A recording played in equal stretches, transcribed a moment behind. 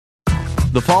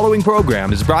The following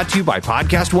program is brought to you by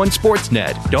Podcast One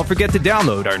Sportsnet. Don't forget to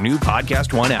download our new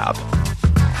Podcast One app.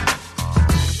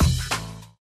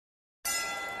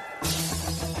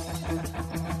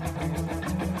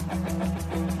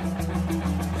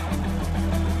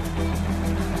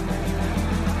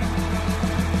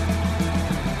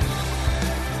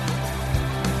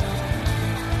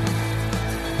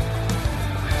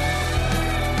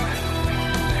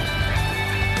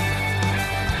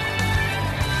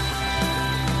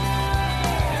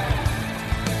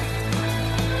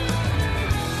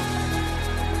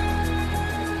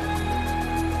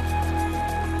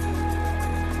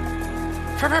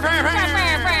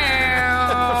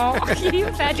 You've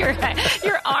had your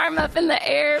arm up in the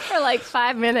air for like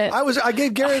 5 minutes. I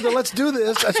gave Gary the let's do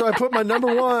this, so I put my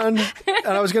number one, and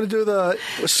I was going to do the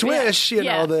swish,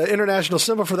 the international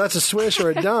symbol for that's a swish or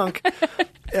a dunk,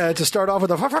 to start off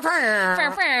with a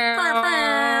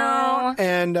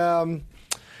and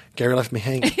Gary left me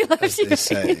hanging, as they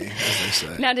say.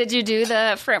 Now, did you do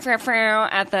the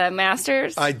at the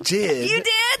Masters? I did. You did?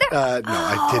 No,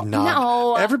 I did not.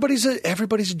 No. Everybody's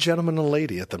a gentleman and a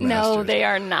lady at the Masters. No, they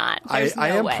are not. I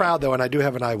am proud, though, and I do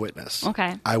have an eyewitness.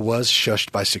 Okay. I was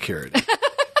shushed by security.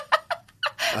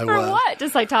 For what?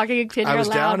 Just like talking to your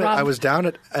loud I was down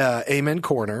at Amen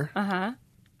Corner. Uh-huh.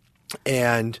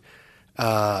 And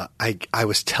I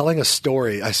was telling a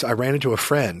story. I ran into a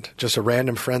friend, just a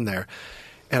random friend there.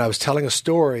 And I was telling a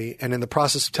story, and in the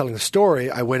process of telling the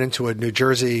story, I went into a New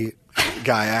Jersey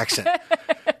guy accent.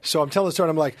 So I'm telling the story,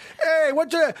 and I'm like, hey,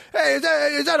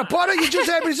 is that a putter? You just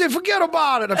had me say, forget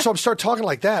about it. And so I'm start talking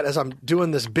like that as I'm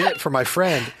doing this bit for my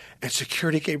friend, and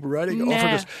security came running over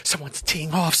and goes, someone's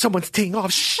teeing off.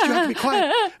 Shh, you have to be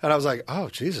quiet. And I was like, oh,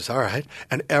 Jesus, all right.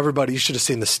 And everybody, you should have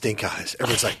seen the stink eyes.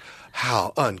 Everyone's like,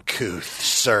 how uncouth,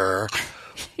 sir.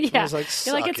 Yeah, you're like,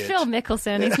 it's Phil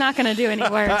Mickelson. He's not going to do any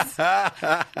worse.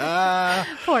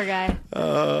 Poor guy.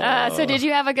 So did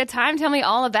you have a good time? Tell me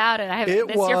all about it.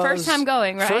 It's your first time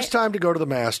going, right? First time to go to the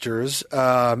Masters,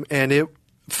 and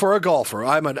for a golfer.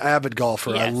 I'm an avid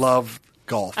golfer. Yes. I love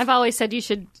golf. I've always said you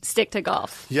should stick to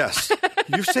golf. Yes.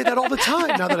 You say that all the time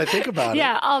now that I think about it.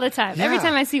 Yeah, all the time. Yeah. Every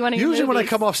time I see one of your Usually movies. when I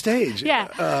come off stage.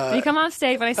 Yeah. When you come off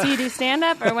stage, when I see you do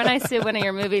stand-up or when I see one of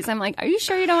your movies, I'm like, are you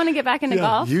sure you don't want to get back into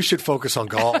golf? You should focus on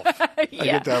golf. I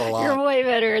get that a lot. You're way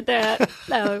better at that.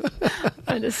 No,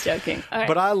 I'm just joking. All right.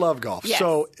 But I love golf. Yes.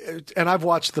 So, and I've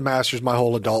watched the Masters my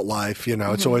whole adult life.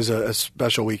 It's always a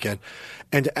special weekend.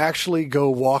 And to actually go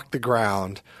walk the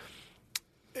ground,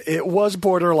 it was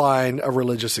borderline a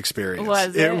religious experience.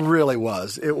 Was it? It really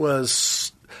was. It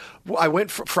was. I went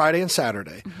Friday and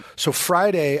Saturday. Mm-hmm. So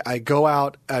Friday, I go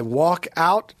out, I walk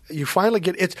out. You finally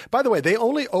get it. By the way, they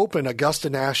only open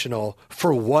Augusta National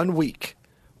for 1 week.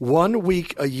 1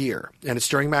 week a year, and it's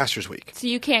during Masters Week. So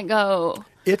you can't go.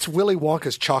 It's Willy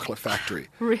Wonka's chocolate factory.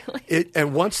 Really?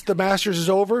 And once the Masters is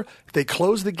over, they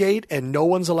close the gate, and no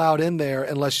one's allowed in there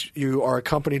unless you are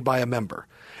accompanied by a member.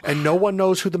 And no one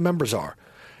knows who the members are.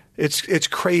 It's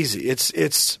crazy. It's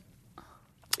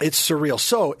surreal.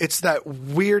 So it's that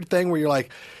weird thing where you're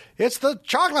like, it's the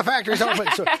chocolate factory's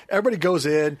open. So everybody goes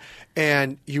in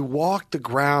and you walk the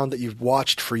ground that you've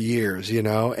watched for years,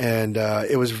 and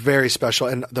it was very special.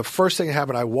 And the first thing that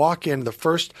happened, I walk in, the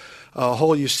first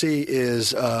hole you see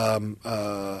is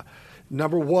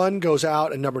number 1 goes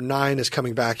out and number 9 is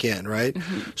coming back in, right?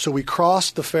 Mm-hmm. So we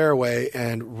crossed the fairway,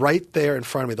 and right there in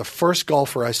front of me, the first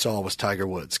golfer I saw was Tiger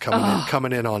Woods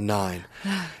coming in on 9.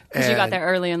 Because you got there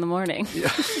early in the morning.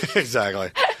 Yeah,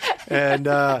 exactly. And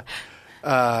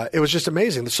it was just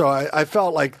amazing. So I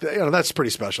felt like, that's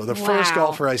pretty special. The first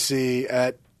golfer I see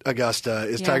at Augusta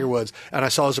is Tiger Woods, and I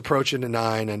saw his approach into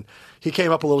 9, and he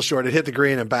came up a little short. It hit the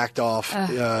green and backed off,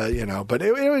 But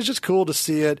it was just cool to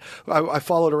see it. I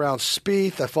followed around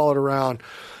Spieth. I followed around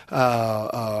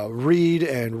Reed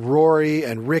and Rory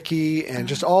and Ricky and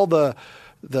just all the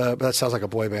that sounds like a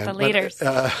boy band. The leaders.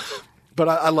 But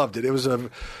I loved it. It was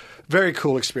a very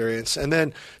cool experience. And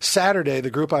then Saturday, the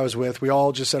group I was with, we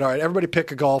all just said, all right, everybody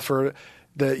pick a golfer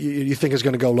that you think is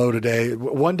going to go low today.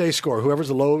 1 day score, whoever's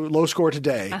the low score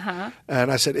today. Uh-huh. And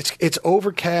I said, it's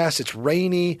overcast, it's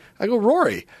rainy. I go,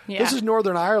 Rory, this is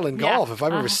Northern Ireland golf if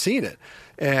I've ever seen it.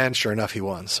 And sure enough, he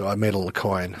won. So I made a little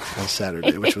coin on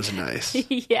Saturday, which was nice.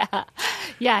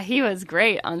 Yeah, he was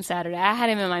great on Saturday. I had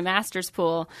him in my master's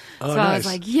pool. Oh, so nice. I was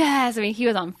like, yes. I mean, he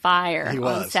was on fire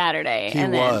on Saturday. He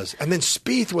was. And then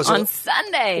Spieth was on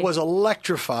Sunday. Was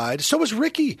electrified. So was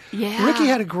Ricky. Yeah. Ricky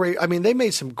had they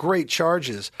made some great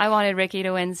charges. I wanted Ricky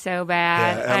to win so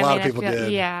bad. Yeah, a lot of people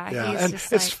did. Yeah. And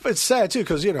it's sad, too,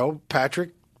 because,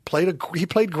 Patrick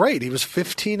played great. He was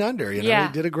 15 under. He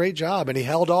did a great job, and he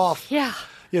held off. Yeah.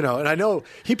 And I know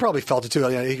he probably felt it too.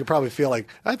 He could probably feel like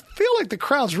the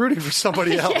crowd's rooting for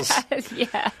somebody else.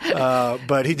 Yeah.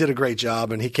 But he did a great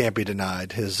job, and he can't be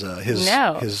denied his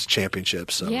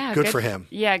championship. So good for him.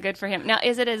 Yeah, good for him. Now,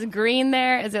 is it as green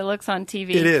there as it looks on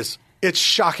TV? It is. It's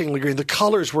shockingly green. The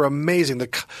colors were amazing.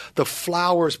 The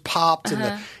flowers popped,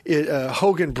 and the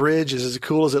Hogan Bridge is as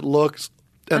cool as it looks.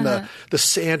 And the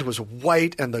sand was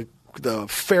white, and the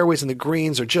fairways and the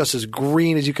greens are just as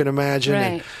green as you can imagine.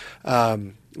 Right.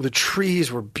 And the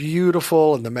trees were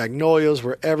beautiful, and the magnolias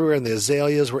were everywhere, and the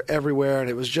azaleas were everywhere, and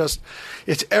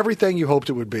it's everything you hoped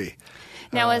it would be.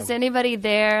 Now, was anybody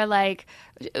there,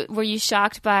 were you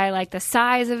shocked by, the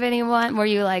size of anyone? Were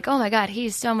you like, oh, my God,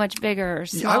 he's so much bigger or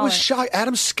smaller? I was shocked.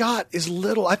 Adam Scott is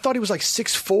little. I thought he was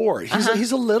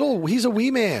 6'4". He's a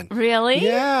wee man. Really?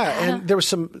 Yeah. And there was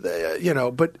some,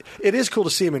 but it is cool to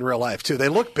see him in real life, too. They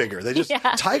look bigger.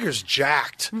 Tiger's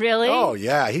jacked. Really? Oh,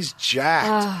 yeah. He's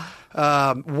jacked.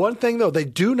 One thing, though, they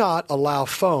do not allow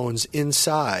phones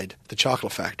inside the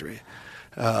chocolate factory.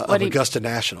 Of Augusta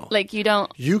National.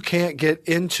 You can't get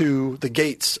into the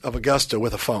gates of Augusta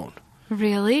with a phone.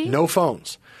 Really? No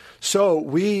phones. So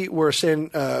we were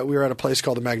saying we were at a place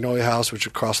called the Magnolia House, which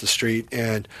was across the street,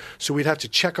 and so we'd have to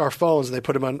check our phones, and they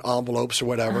put them on envelopes or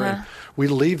whatever. And we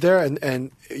leave there,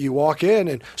 and you walk in,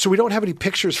 and so we don't have any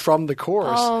pictures from the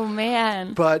course. Oh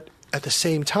man! But at the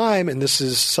same time, and this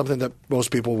is something that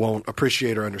most people won't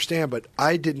appreciate or understand, but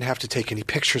I didn't have to take any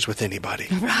pictures with anybody.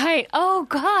 Right. Oh,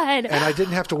 God. And I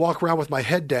didn't have to walk around with my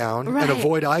head down and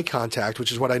avoid eye contact, which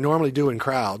is what I normally do in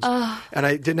crowds. And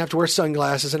I didn't have to wear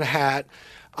sunglasses and a hat.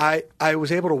 I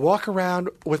was able to walk around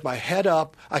with my head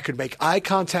up. I could make eye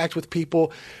contact with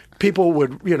people. People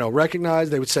would, recognize.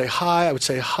 They would say hi. I would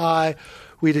say hi.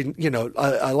 We didn't,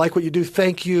 I like what you do.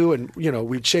 Thank you. And,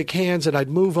 we'd shake hands and I'd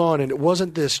move on. And it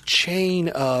wasn't this chain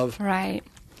of, right.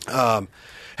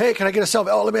 Hey, can I get a selfie?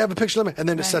 Oh, let me have a picture. And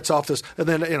then it sets off this, and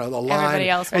then, the line. Everybody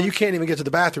else and you can't even get to the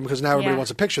bathroom because now everybody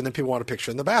wants a picture. And then people want a picture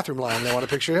in the bathroom line. They want a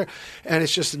picture here. And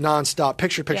it's just nonstop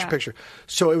picture.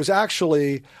 So it was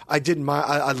actually, I didn't mind.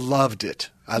 I loved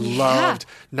it. I loved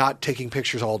not taking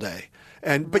pictures all day.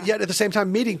 But yet at the same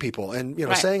time meeting people and,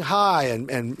 saying hi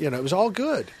and it was all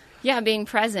good. Yeah, being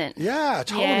present. Yeah,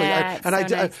 totally.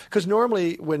 Yeah, because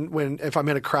normally if I'm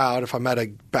in a crowd, if I'm at a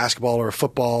basketball or a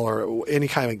football or any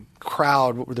kind of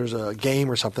crowd where there's a game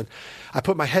or something, I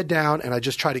put my head down and I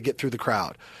just try to get through the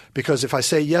crowd. Because if I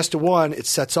say yes to one, it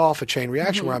sets off a chain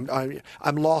reaction where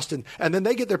I'm lost and then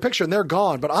they get their picture and they're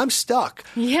gone, but I'm stuck.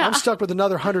 Yeah. I'm stuck with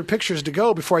another 100 pictures to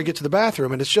go before I get to the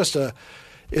bathroom, and it's just and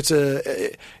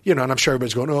I'm sure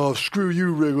everybody's going, oh, screw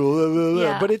you, Riggle.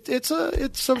 Yeah. But it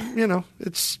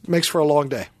makes for a long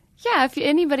day. Yeah, if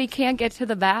anybody can't get to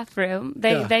the bathroom,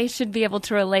 they should be able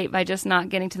to relate by just not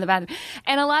getting to the bathroom.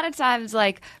 And a lot of times,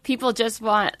 people just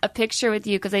want a picture with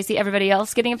you because they see everybody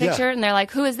else getting a picture, and they're like,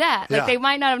 who is that? They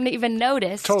might not have even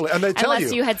noticed. Totally, and they tell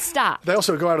unless you had stopped. They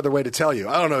also go out of their way to tell you,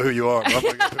 I don't know who you are,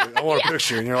 but I want a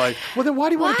picture. And you're like, well, then why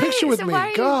do you want a picture with me?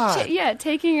 God.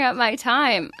 Taking up my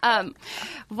time.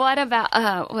 What about,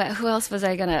 who else was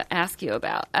I going to ask you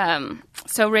about?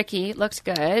 So Ricky looked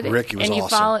good. Ricky was and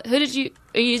awesome. Who did you...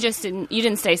 You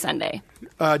didn't stay Sunday.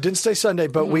 Didn't stay Sunday,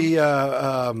 but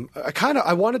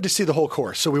I wanted to see the whole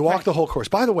course. So we walked the whole course.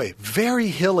 By the way, very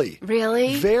hilly.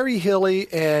 Really? Very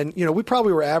hilly. And, we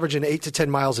probably were averaging 8 to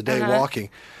 10 miles a day walking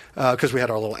because we had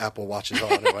our little Apple Watches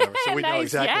on or whatever. So we know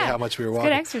exactly how much we were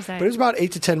walking. Good exercise. But it was about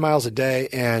 8 to 10 miles a day.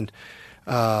 And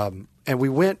we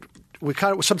went...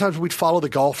 sometimes we'd follow the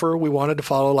golfer. We wanted to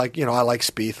follow, I like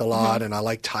Spieth a lot, and I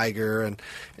like Tiger,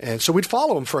 and so we'd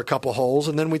follow him for a couple holes,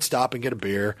 and then we'd stop and get a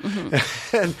beer,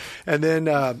 and then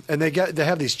they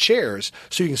have these chairs,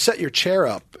 so you can set your chair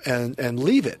up and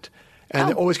leave it, and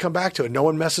they always come back to it. No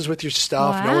one messes with your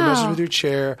stuff. Wow. No one messes with your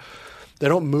chair. They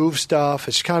don't move stuff.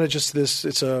 It's kind of just this.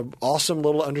 It's a awesome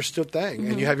little understood thing,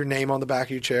 and you have your name on the back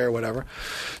of your chair or whatever.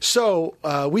 So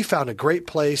we found a great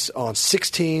place on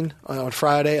 16 on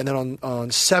Friday, and then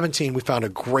on 17 we found a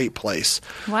great place.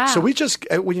 Wow! So we just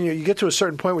when you get to a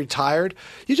certain point where you're tired,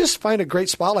 you just find a great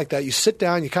spot like that. You sit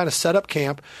down, you kind of set up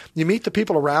camp, you meet the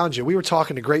people around you. We were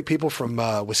talking to great people from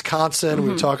Wisconsin. We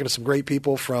were talking to some great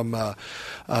people from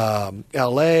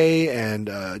L.A.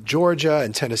 and Georgia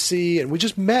and Tennessee, and we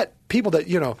just met people that,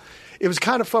 it was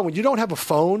kind of fun when you don't have a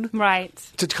phone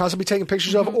to constantly be taking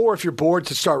pictures of, or if you're bored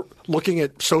to start looking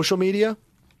at social media,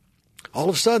 all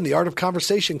of a sudden the art of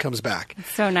conversation comes back.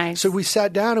 It's so nice. So we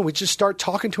sat down and we just start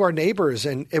talking to our neighbors,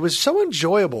 and it was so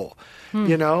enjoyable,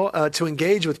 to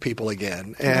engage with people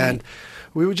again. And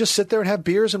we would just sit there and have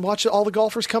beers and watch all the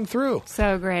golfers come through.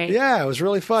 So great. Yeah, it was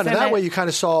really fun. So and that way you kind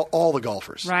of saw all the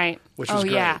golfers. Right. Which was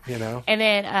great, yeah. you know. And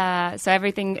then, so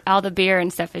everything, all the beer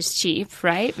and stuff is cheap,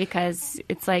 right? Because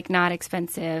it's like not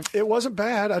expensive. It wasn't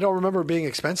bad. I don't remember it being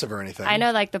expensive or anything. I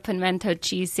know like the pimento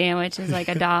cheese sandwich is like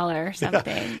 $1 or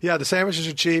something. Yeah, the sandwiches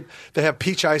are cheap. They have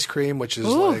peach ice cream, which is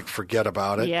like, forget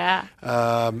about it. Yeah.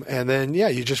 And then,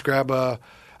 you just grab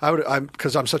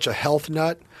because I'm such a health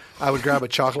nut, I would grab a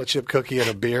chocolate chip cookie and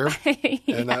a beer,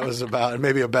 and that was about,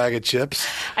 maybe a bag of chips.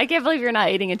 I can't believe you're not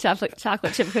eating a chocolate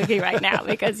chip cookie right now,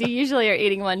 because you usually are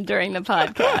eating one during the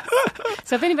podcast.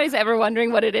 So if anybody's ever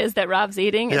wondering what it is that Rob's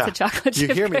eating, it's a chocolate chip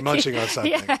cookie. You hear me munching on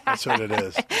something. Yeah. That's what it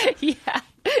is. Yeah.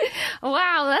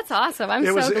 Wow, that's awesome. I'm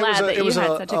so glad that you had such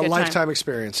a good time. It was a lifetime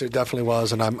experience. It definitely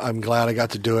was, and I'm glad I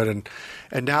got to do it.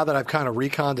 And now that I've kind of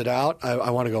reconned it out,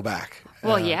 I want to go back.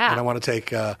 Well, yeah. And I want to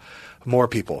take more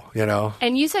people, you know.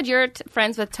 And you said you're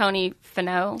friends with Tony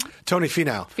Finau. Tony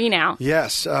Finau. Finau.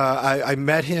 Yes. I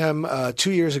met him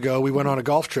 2 years ago. We went on a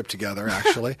golf trip together,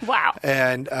 actually. Wow.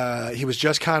 And he was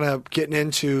just kind of getting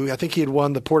into, I think he had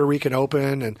won the Puerto Rican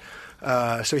Open, and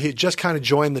so he had just kind of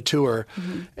joined the tour.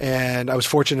 Mm-hmm. And I was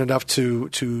fortunate enough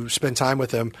to spend time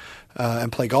with him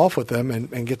and play golf with him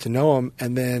and get to know him.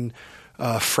 And then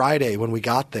Friday, when we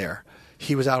got there,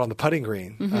 he was out on the putting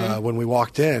green when we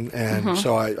walked in, and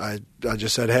so I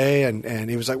just said, hey, and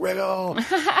he was like, Riggo.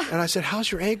 And I said,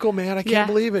 how's your ankle, man? I can't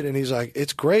believe it. And he's like,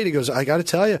 it's great. He goes, I got to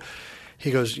tell you.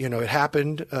 He goes, it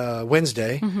happened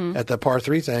Wednesday at the par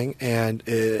 3 thing, and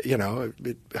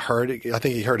it hurt. I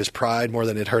think he hurt his pride more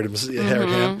than it hurt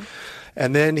him.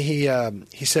 And then he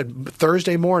said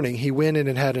Thursday morning he went in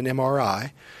and had an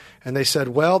MRI, and they said,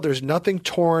 well, there's nothing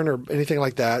torn or anything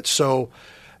like that, so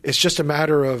it's just a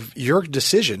matter of your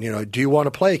decision. Do you want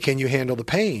to play? Can you handle the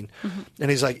pain?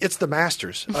 And he's like, it's the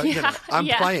Masters. I'm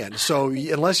playing. So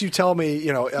unless you tell me,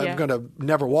 I'm going to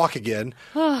never walk again,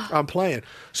 I'm playing.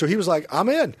 So he was like, I'm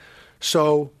in.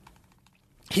 So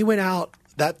he went out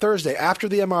that Thursday after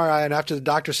the MRI and after the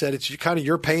doctor said, it's kind of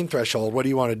your pain threshold. What do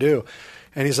you want to do?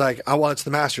 And he's like, it's the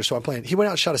Masters, so I'm playing. He went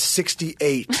out and shot a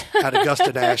 68 at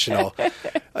Augusta National.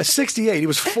 A 68. He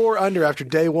was 4 under after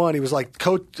day one. He was like,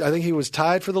 I think he was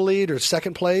tied for the lead or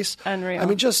second place. Unreal. I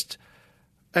mean,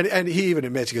 and he even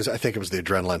admits, he goes, I think it was the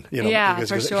adrenaline. Yeah,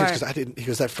 for sure. He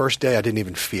goes, that first day I didn't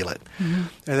even feel it. And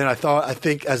then I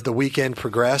think as the weekend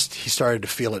progressed, he started to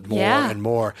feel it more and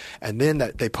more. And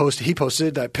then he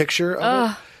posted that picture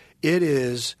of it. It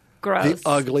is gross. The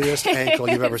ugliest ankle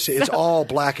you've ever seen. It's all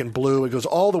black and blue. It goes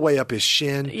all the way up his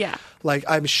shin. Yeah. Like,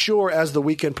 I'm sure as the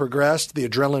weekend progressed, the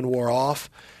adrenaline wore off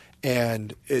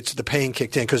and the pain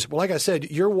kicked in. Because, like I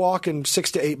said, you're walking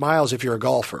 6 to 8 miles if you're a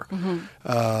golfer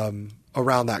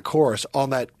around that course on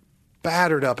that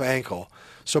battered up ankle.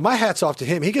 So my hat's off to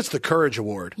him. He gets the Courage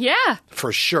Award. Yeah.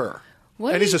 For sure.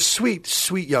 And he's a sweet,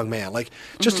 sweet young man. Like,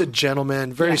 just a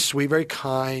gentleman, very sweet, very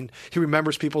kind. He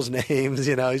remembers people's names,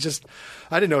 He's just,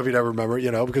 I didn't know if he'd ever remember,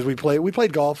 because we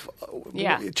played golf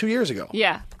 2 years ago.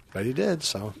 Yeah. But he did,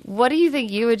 so. What do you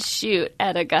think you would shoot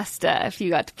at Augusta if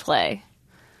you got to play?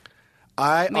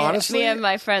 Honestly, me and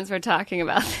my friends were talking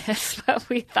about this, but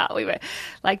we thought we would.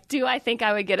 Like, do I think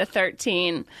I would get a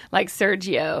 13 like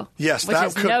Sergio? Yes, which that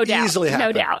is could easily happen.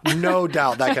 No doubt. No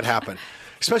doubt that could happen.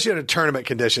 Especially under tournament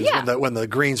conditions when the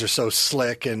greens are so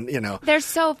slick and, They're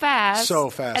so fast. So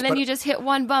fast. And then you just hit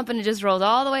one bump and it just rolls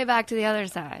all the way back to the other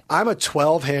side. I'm a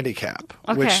 12 handicap,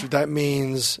 which that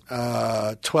means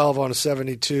 12 on a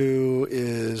 72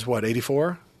 is what,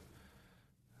 84?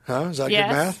 Huh? Is that good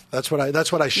math? That's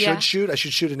what I should shoot. I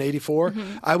should shoot an 84.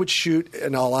 I would shoot,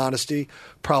 in all honesty,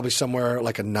 probably somewhere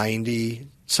like a 90,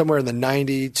 somewhere in the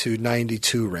 90 to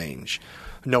 92 range,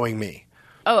 knowing me.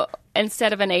 Oh,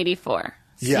 instead of an 84.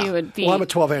 So you would be... Well, I'm a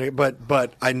 12 handicap,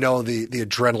 but I know the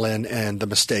adrenaline and the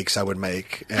mistakes I would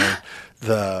make and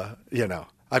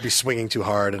I'd be swinging too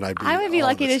hard and I would be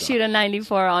lucky to shoot a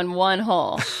 94 on one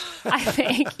hole. I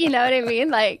think, you know what I mean?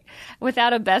 Like,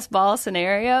 without a best ball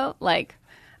scenario, like,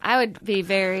 I would be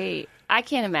very... I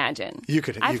can't imagine.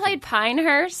 I played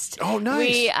Pinehurst. Oh,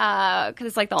 nice. Because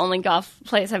it's like the only golf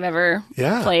place I've ever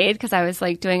played, because I was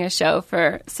like doing a show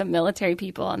for some military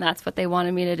people, and that's what they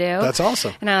wanted me to do. That's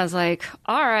awesome. And I was like,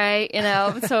 all right,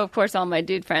 So, of course, all my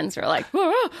dude friends were like,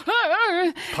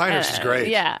 Pinehurst is great.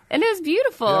 Yeah. And it was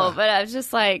beautiful, but I was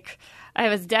just like... I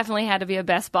was definitely had to be a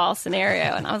best ball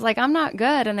scenario. And I was like, I'm not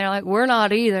good. And they're like, we're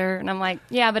not either. And I'm like,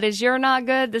 yeah, but is your not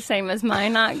good the same as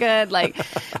mine not good? Like,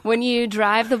 when you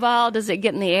drive the ball, does it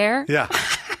get in the air? Yeah,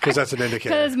 because that's an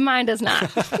indicator. Because mine does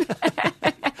not.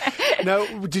 Now,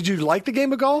 did you like the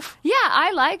game of golf? Yeah,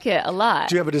 I like it a lot.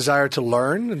 Do you have a desire to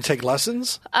learn and take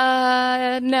lessons?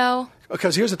 No.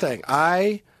 Because here's the thing.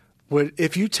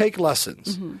 If you take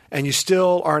lessons and you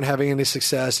still aren't having any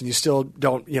success and you still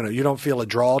don't, you don't feel a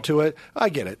draw to it, I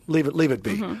get it. Leave it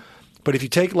be. But if you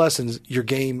take lessons, your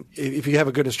game, if you have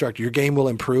a good instructor, your game will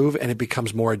improve and it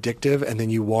becomes more addictive, and then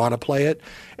you want to play it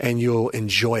and you'll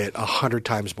enjoy it 100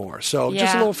 times more. So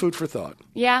just a little food for thought.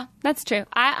 Yeah, that's true.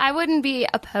 I wouldn't be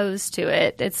opposed to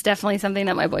it. It's definitely something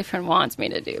that my boyfriend wants me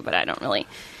to do, but I don't really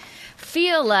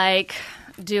feel like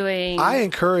doing. I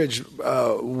encourage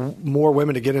more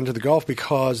women to get into the golf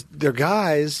because they're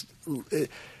guys.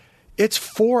 It's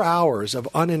 4 hours of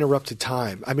uninterrupted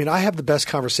time. I mean, I have the best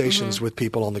conversations with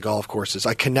people on the golf courses.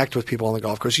 I connect with people on the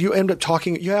golf course. You end up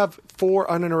talking. You have 4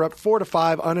 to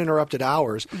 5 uninterrupted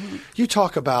hours. You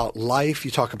talk about life.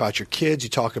 You talk about your kids. You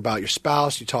talk about your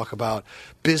spouse. You talk about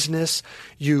business.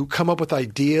 You come up with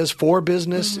ideas for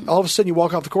business. All of a sudden, you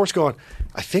walk off the course going,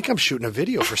 "I think I'm shooting a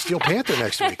video for Steel Panther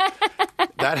next week."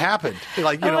 That happened.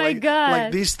 Like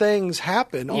these things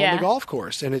happen on the golf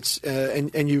course, and it's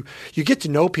and you get to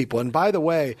know people. And by the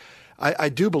way, I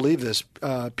do believe this.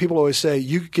 People always say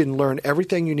you can learn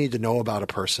everything you need to know about a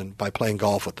person by playing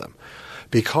golf with them,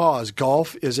 because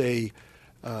golf is a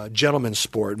gentleman's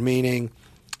sport, meaning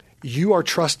you are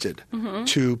trusted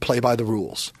to play by the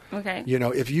rules. Okay.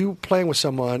 If you playing with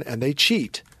someone and they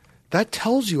cheat, that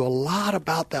tells you a lot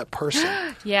about that person.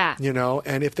 Yeah.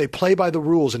 And if they play by the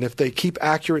rules and if they keep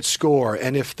accurate score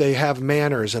and if they have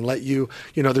manners and let you,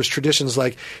 there's traditions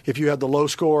like if you had the low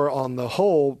score on the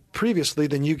hole previously,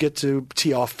 then you get to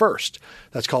tee off first.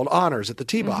 That's called honors at the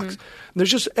tee box. And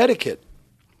there's just etiquette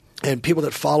and people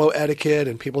that follow etiquette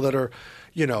and people that are,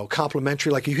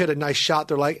 complimentary. Like you hit a nice shot,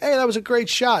 they're like, "Hey, that was a great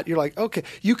shot." You're like, "Okay."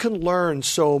 You can learn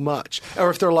so much. Or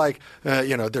if they're like,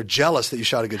 they're jealous that you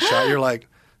shot a good shot, you're like,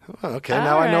 "Oh, okay,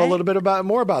 now I know a little bit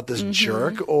more about this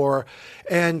jerk."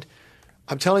 And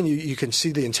I'm telling you, you can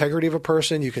see the integrity of a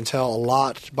person. You can tell a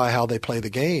lot by how they play the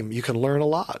game. You can learn a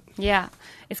lot. Yeah.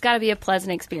 It's got to be a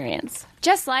pleasant experience.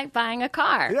 Just like buying a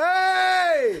car.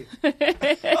 Yay!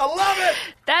 I love it!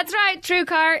 That's right.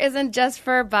 TrueCar isn't just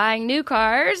for buying new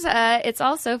cars. It's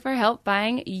also for help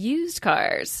buying used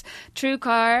cars.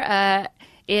 TrueCar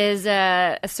is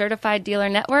a certified dealer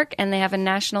network, and they have a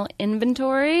national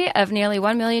inventory of nearly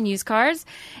 1 million used cars.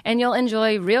 And you'll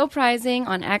enjoy real pricing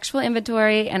on actual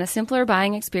inventory and a simpler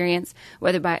buying experience,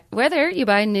 whether you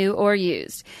buy new or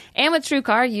used. And with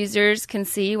TrueCar, users can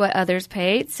see what others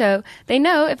paid, so they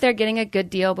know if they're getting a good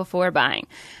deal before buying.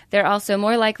 They're also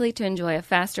more likely to enjoy a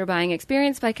faster buying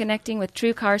experience by connecting with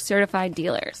TrueCar certified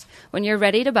dealers. When you're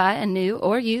ready to buy a new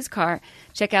or used car,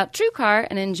 check out TrueCar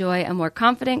and enjoy a more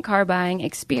confident car buying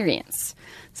experience.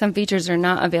 Some features are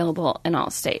not available in all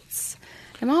states.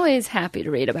 I'm always happy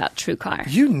to read about TrueCar.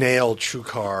 You nail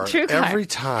TrueCar every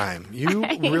time. You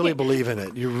really believe in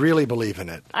it. You really believe in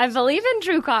it. I believe in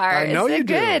TrueCar. I know you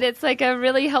do. It's good. It's like a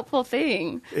really helpful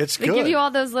thing. It's good. They give you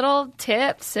all those little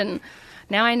tips, and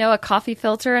now I know a coffee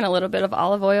filter and a little bit of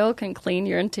olive oil can clean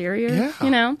your interior.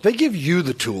 Yeah. They give you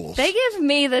the tools. They give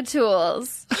me the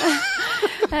tools.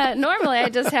 Normally, I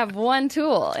just have one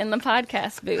tool in the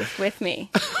podcast booth with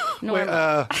me.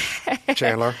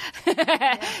 Chandler.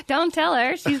 Don't tell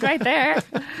her. She's right there.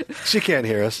 She can't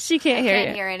hear us. She can't hear you.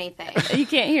 Can't hear anything. You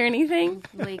can't hear anything?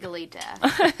 Legally deaf.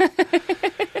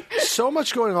 So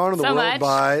much going on in the world,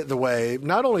 by the way.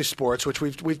 Not only sports, which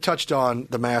we've touched on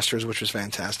the Masters, which was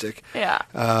fantastic. Yeah.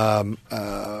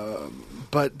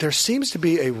 But there seems to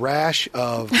be a rash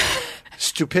of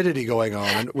stupidity going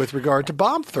on with regard to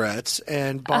bomb threats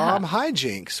and bomb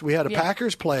hijinks. We had a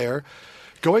Packers player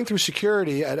going through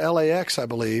security at LAX, I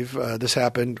believe. This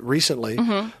happened recently.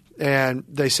 And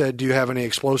they said, "Do you have any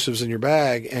explosives in your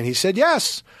bag?" And he said,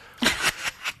 "Yes."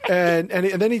 and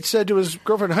then he said to his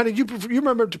girlfriend, "Honey, you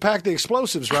remember to pack the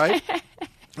explosives, right?"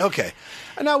 Okay.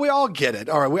 And now we all get it.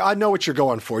 All right. I know what you're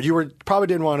going for. You probably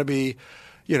didn't want to be,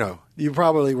 you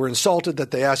probably were insulted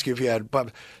that they asked you if you had.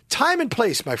 But time and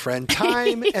place, my friend.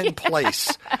 Time and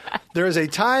place. There is a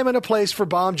time and a place for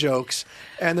bomb jokes,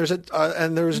 and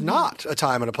there's not a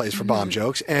time and a place for bomb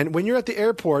jokes. And when you're at the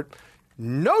airport,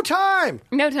 no time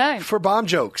for bomb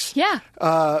jokes. Yeah.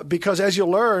 Because as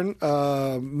you'll learn,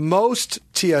 most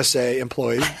TSA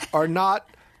employees are not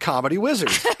comedy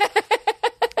wizards.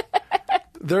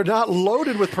 They're not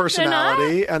loaded with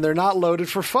personality, and they're not loaded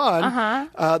for fun.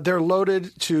 They're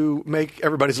loaded to make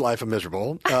everybody's life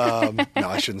miserable. No,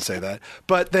 I shouldn't say that.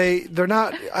 But they're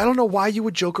not. I don't know why you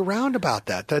would joke around about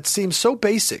that. That seems so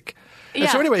basic. And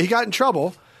so anyway, he got in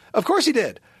trouble. Of course he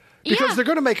did. Because they're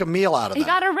going to make a meal out of that. He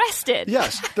got arrested.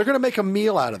 Yes, they're going to make a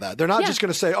meal out of that. They're not just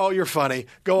going to say, "Oh, you're funny.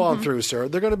 Go on through, sir."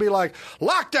 They're going to be like,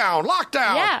 "Lockdown,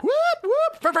 lockdown." Yeah. Whoop,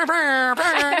 whoop.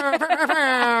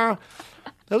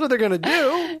 That's what they're going to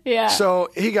do. Yeah. So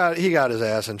he got his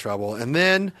ass in trouble, and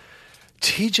then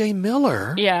T.J.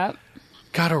 Miller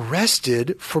got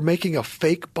arrested for making a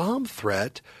fake bomb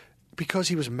threat because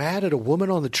he was mad at a woman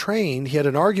on the train. He had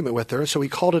an argument with her, so he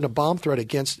called in a bomb threat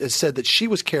against and said that she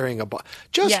was carrying a bomb.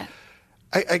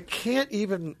 I can't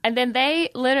even. And then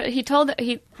he told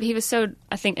he was so,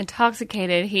 I think,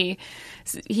 intoxicated. He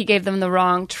gave them the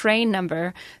wrong train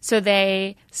number, so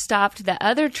they stopped the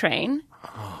other train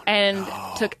and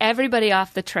took everybody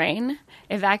off the train,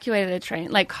 evacuated the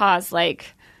train, like caused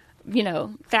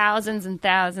thousands and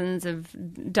thousands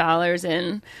of dollars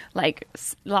in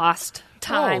lost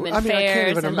time and fares. I can't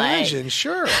even and imagine.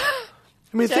 Sure. I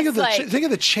mean, think of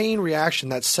the chain reaction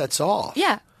that sets off.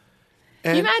 Yeah.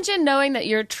 And Can you imagine knowing that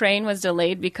your train was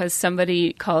delayed because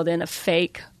somebody called in a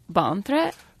fake bomb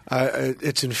threat?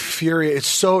 It's infuriating. It's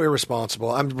so irresponsible.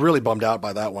 I'm really bummed out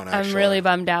by that one, actually. I'm really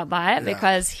bummed out by it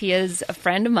because he is a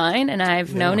friend of mine, and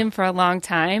I've known him for a long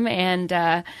time, and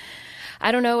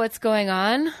I don't know what's going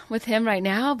on with him right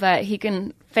now, but he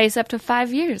can face up to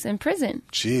 5 years in prison.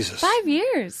 Jesus. 5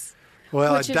 years.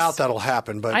 Well, I doubt that'll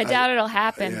happen. But I doubt it'll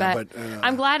happen, but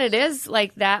I'm glad it is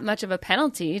that much of a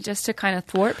penalty just to kind of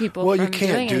thwart people. Well, from you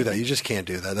can't doing do anything. that. You just can't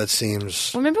do that. That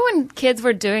seems. Remember when kids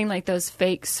were doing those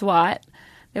fake SWAT?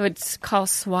 They would call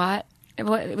SWAT. It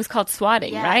was called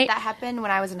swatting, Yeah, right? that happened when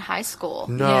I was in high school.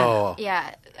 No.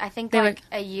 Yeah, I think They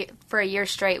for a year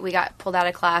straight, we got pulled out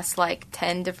of class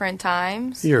 10 different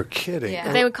times. You're kidding.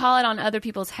 Yeah. They would call it on other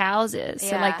people's houses. So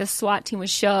Yeah. the SWAT team would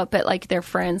show up at their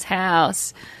friend's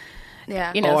house.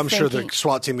 Yeah. You know, I'm sure the thinking-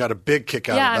 SWAT team got a big kick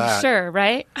out Yeah, of that. I'm sure,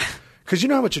 right? Because you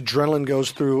know how much adrenaline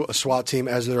goes through a SWAT team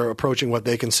as they're approaching what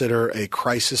they consider a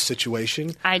crisis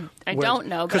situation? I don't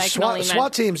know, but I can only imagine.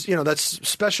 SWAT teams, that's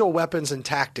Special Weapons and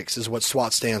Tactics is what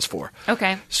SWAT stands for.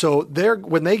 Okay. So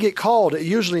when they get called, it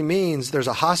usually means there's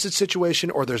a hostage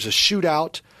situation or there's a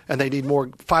shootout and they need more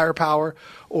firepower,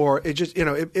 or it just,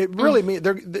 it really means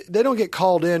they don't get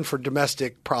called in for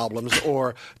domestic problems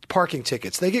or parking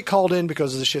tickets. They get called in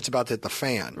because the shit's about to hit the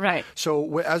fan. Right.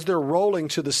 So as they're rolling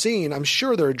to the scene, I'm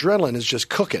sure their adrenaline is just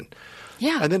cooking.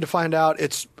 Yeah. And then to find out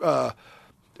it's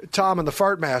Tom and the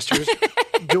Fart Masters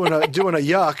doing a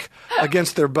yuck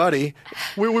against their buddy.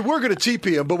 We were going to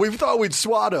TP him, but we thought we'd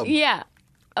SWAT him. Yeah.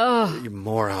 Oh, You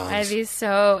morons. I'd be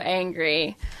so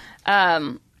angry.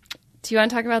 Do you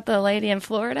want to talk about the lady in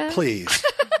Florida? Please.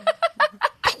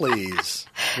 Please.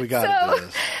 We got to do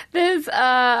this. This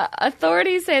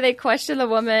authorities say they questioned the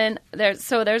woman. There's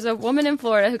a woman in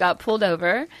Florida who got pulled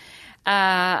over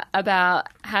about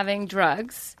having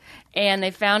drugs, and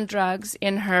they found drugs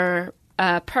in her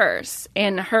purse.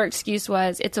 And her excuse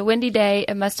was, "It's a windy day.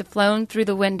 It must have flown through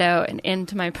the window and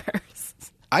into my purse."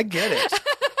 I get it.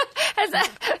 Has that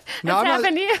No, I'm not-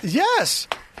 happened to you? Yes.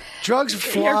 Drugs Your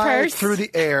fly purse? through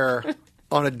the air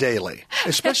on a daily,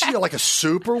 especially like a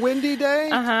super windy day.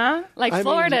 I mean,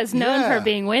 Florida is known yeah. for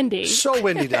being windy. So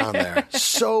windy down there.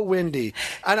 So windy.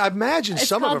 And I imagine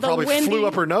some of called it the probably windy- flew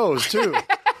up her nose, too.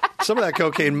 Some of that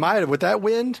cocaine might have. With that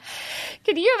wind,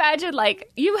 Can you imagine,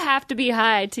 you have to be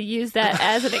high to use that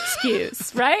as an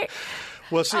excuse, right?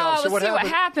 well, see, Oh, so let's see what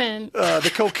happened.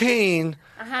 The cocaine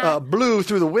blew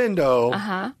through the window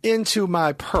into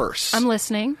my purse. I'm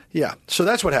listening. Yeah, so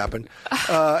that's what happened.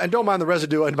 And don't mind the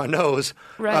residue in my nose,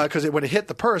 Right. because when it hit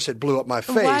the purse, it blew up my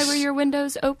face. Why were your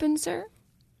windows open, sir?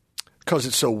 Because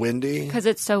it's so windy. Because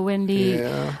it's so windy.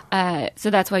 Yeah. So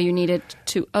that's why you needed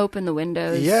to open the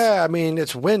windows. Yeah, I mean,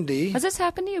 it's windy. Has this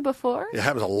happened to you before? It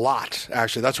happens a lot,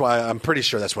 actually. That's why I'm pretty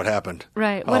sure that's what happened.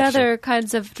 Right. What Officer. other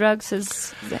kinds of drugs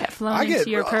has flown into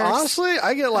your purse? Honestly,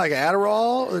 I get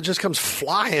Adderall. It just comes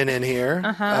flying in here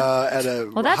at a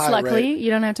Well, that's high luckily. rate.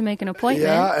 You don't have to make an appointment.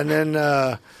 Yeah, and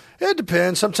then it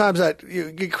depends. Sometimes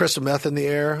you get crystal meth in the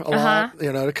air a lot.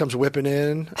 It comes whipping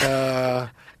in.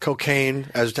 Cocaine,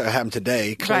 as happened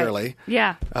today, clearly. Right.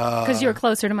 Yeah. Because you were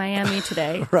closer to Miami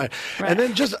today. Right. And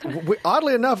then just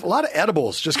oddly enough, a lot of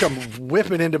edibles just come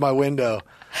whipping into my window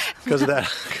because of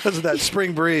that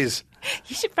spring breeze.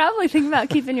 You should probably think about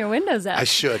keeping your windows up. I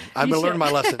should. I'm You going to learn should. my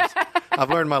lessons.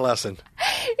 I've learned my lesson.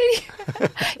 You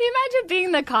imagine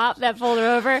being the cop that pulled her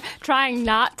over, trying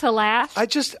not to laugh. I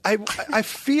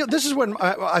feel, this is when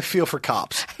I feel for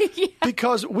cops.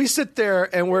 Because we sit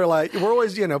there and we're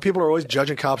always, people are always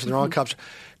judging cops and they're on cops.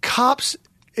 Cops,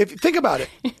 if you think about it,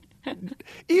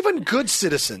 even good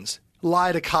citizens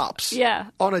lie to cops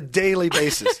on a daily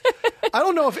basis. I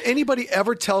don't know if anybody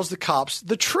ever tells the cops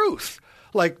the truth.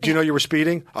 Like, do you know you were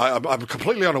speeding? I'm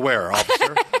completely unaware,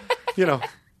 officer.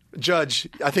 Judge,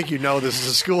 I think you know this is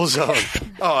a school zone.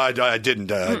 Oh, I didn't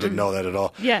know that at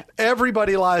all. Yeah.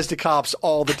 Everybody lies to cops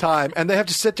all the time, and they have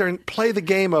to sit there and play the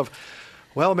game of,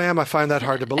 well, ma'am, I find that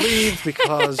hard to believe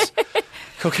because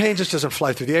cocaine just doesn't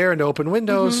fly through the air into open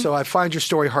windows, so I find your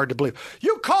story hard to believe.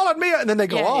 You calling me? And then they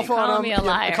go off on them. Calling me a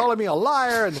liar. You're calling me a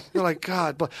liar. And you're like,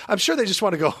 God, but I'm sure they just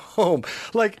want to go home.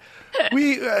 Like,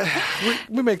 we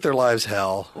make their lives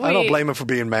hell. I don't blame them for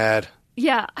being mad.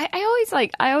 Yeah, I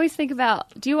always think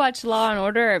about, do you watch Law and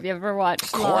Order? Or have you ever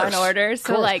watched Law and Order?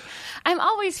 So like, I'm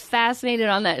always fascinated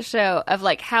on that show of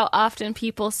like how often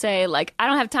people say like, I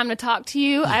don't have time to talk to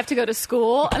you. I have to go to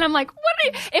school. And I'm like,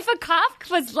 if a cop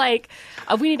was like,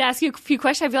 we need to ask you a few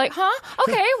questions, I'd be like, huh?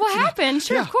 Okay, what happened?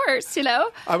 Sure, of course,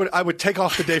 I would take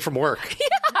off the day from work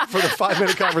for the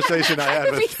 5-minute conversation I had. I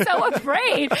would be so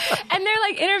afraid. And they're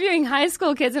like interviewing high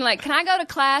school kids and like, can I go to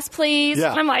class, please?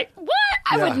 Yeah. And I'm like, what?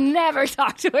 I would never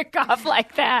talk to a cop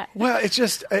like that. Well, it's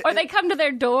just... Or they come to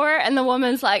their door and the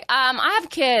woman's like, I have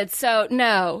kids, so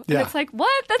no. And it's like,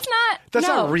 what? That's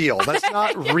not real. That's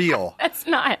not real. That's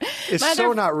not. It's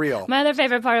not real. My other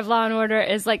favorite part of Law and Order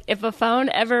is like, if a phone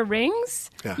ever rings,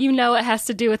 you know it has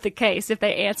to do with the case if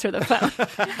they answer the phone.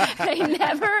 They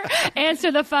never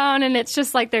answer the phone and it's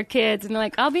just like their kids and they're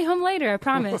like, I'll be home later, I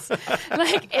promise.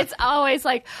 Like, it's always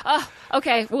like, oh,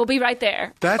 okay, we'll be right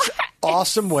there. That's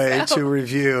awesome way to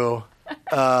review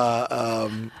Law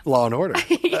and Order.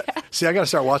 See, I got to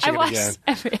start watching it again.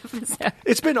 Every episode.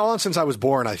 It's been on since I was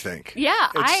born, I think. Yeah,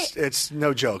 it's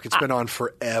no joke. It's been on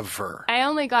forever. I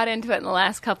only got into it in the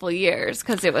last couple of years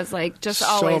because it was like just so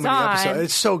always many on. Episodes.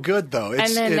 It's so good though. It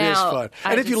is fun.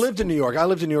 And if you lived in New York, I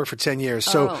lived in New York for 10 years.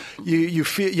 So you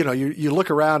feel, you look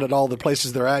around at all the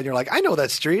places they're at, and you're like, I know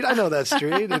that street,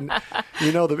 and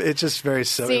it's just very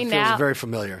silly. It feels very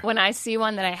familiar. When I see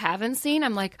one that I haven't seen,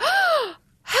 I'm like, oh,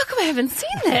 how come I haven't seen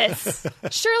this?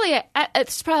 Surely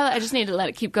it's probably, I just need to let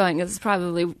it keep going. This is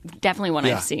definitely one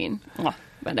I've seen.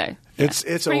 But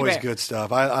it's always good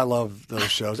stuff. I love those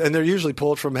shows, and they're usually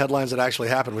pulled from headlines that actually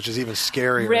happened, which is even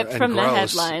scarier. Ripped and from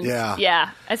gross. the headlines. Yeah,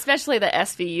 especially the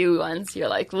SVU ones. You're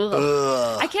like,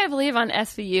 ugh. I can't believe on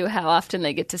SVU how often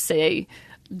they get to say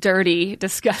dirty,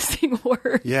 disgusting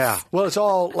words. Yeah. Well, it's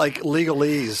all like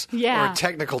legalese or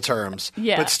technical terms.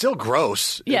 Yeah. But still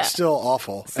gross. Yeah. It's still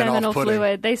awful Seminal and off-putting.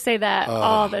 fluid. They say that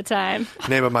all the time.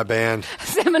 Name of my band.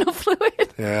 Seminal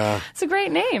fluid. Yeah. It's a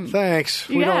great name. Thanks.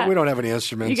 We don't have any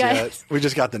instruments yet. We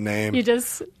just got the name. You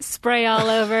just spray all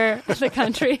over the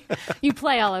country. You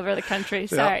play all over the country.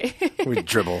 Sorry. Yep. We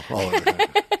dribble all over the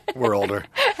country. We're older.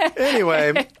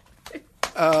 Anyway.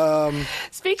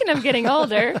 Speaking of getting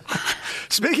older.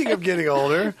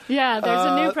 Yeah, there's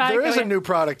a new product. There is a new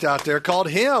product out there called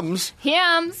Hims.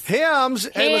 Hims. Hey,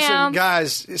 listen,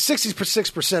 guys,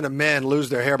 66% of men lose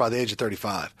their hair by the age of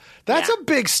 35. That's a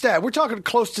big stat. We're talking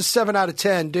close to 7 out of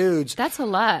 10 dudes. That's a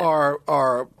lot.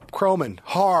 Are chroming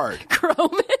hard.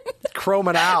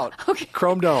 Chroming out. Okay.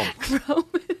 Chrome dome.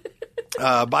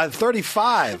 By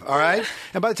 35, all right?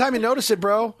 And by the time you notice it,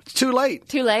 bro, it's too late.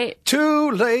 Too late. It's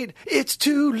too late. It's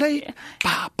too late,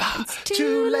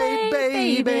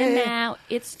 baby. Now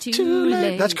it's too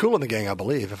late. That's Kool in the Gang, I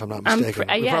believe, if I'm not mistaken.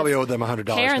 We probably owe them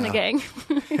 $100 Hair in the gang.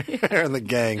 Hair in the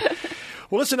gang.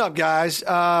 Well, listen up, guys.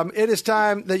 It is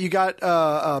time that you got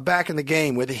back in the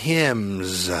game with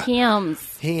Hims.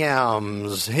 Hims. Yeah.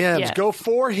 Go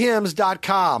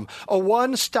forhims.com. A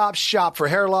one-stop shop for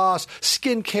hair loss,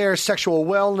 skincare, sexual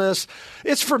wellness.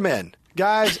 It's for men.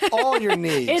 Guys, all your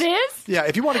needs. It is? Yeah,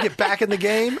 if you want to get back in the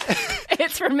game.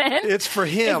 It's for men? It's for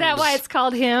Hims. Is that why it's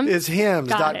called Hims? It's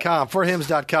hims.com.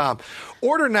 Forhims.com.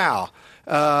 Order now.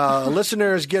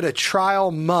 Listeners get a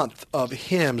trial month of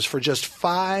Hims for just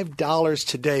 $5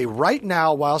 today, right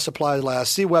now while supplies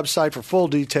last. See website for full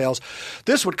details.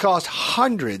 This would cost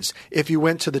hundreds if you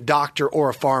went to the doctor or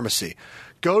a pharmacy.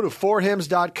 Go to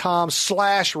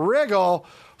forhims.com/wriggle.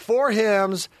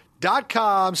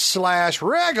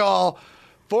 Forhims.com/wriggle.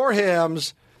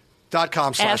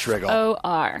 Forhims.com/wriggle.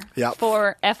 F-O-R. Yep.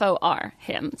 For F-O-R.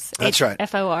 Hims. That's right.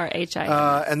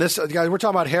 F-O-R-H-I-M. And this, guys, we're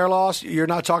talking about hair loss. You're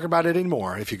not talking about it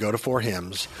anymore if you go to For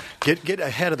Hims. Get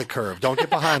ahead of the curve. Don't get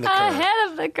behind the curve. Ahead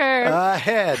of the curve.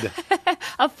 Ahead.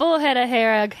 A full head of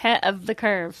hair ahead of the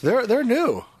curve. They're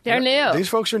new. They're new. These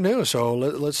folks are new. So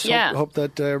let's hope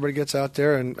that everybody gets out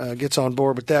there and gets on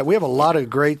board with that. We have a lot of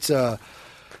great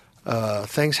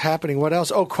things happening. What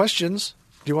else? Oh, questions.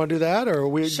 Do you want to do that? Or do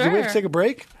we have to take a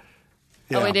break?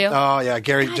 Yeah. Oh, we do? Oh, yeah.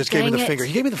 Gary God, just gave me the dang finger. it.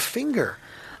 He gave me the finger.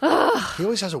 He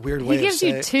always has a weird way He gives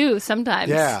you 2 sometimes.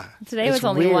 Yeah. Today it's was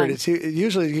only weird. 1.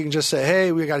 Usually you can just say,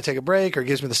 hey, we got to take a break, or it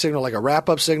gives me the signal like a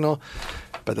wrap-up signal.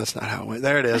 But that's not how it went.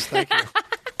 There it is. Thank you.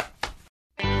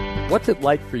 What's it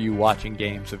like for you watching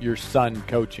games of your son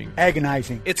coaching?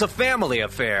 Agonizing. It's a family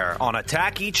affair on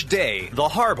Attack Each Day, the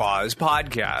Harbaugh's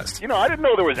podcast. You know, I didn't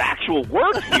know there was actual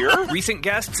work here. Recent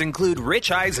guests include Rich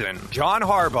Eisen, John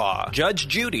Harbaugh, Judge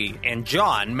Judy, and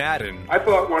John Madden. I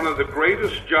thought one of the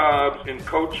greatest jobs in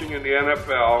coaching in the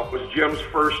NFL was Jim's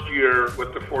first year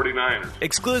with the 49ers.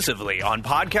 Exclusively on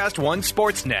Podcast One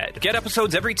Sportsnet. Get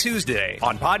episodes every Tuesday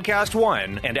on Podcast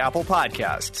One and Apple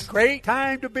Podcasts. Great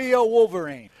time to be a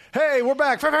Wolverine. Hey, we're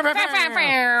back. Oh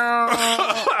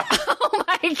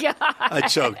my God. I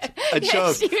choked.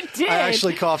 Yes, you did. I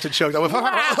actually coughed and choked. I went,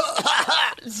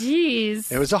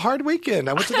 Jeez. It was a hard weekend.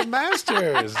 I went to the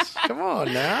Masters. Come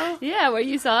on now. Yeah, where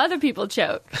you saw other people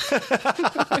choke. Shots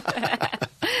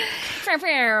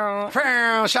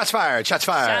fired. Shots fired. Shots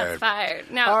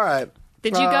fired. Now, All right.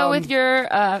 did you go with your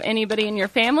anybody in your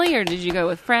family, or did you go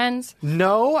with friends?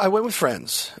 No, I went with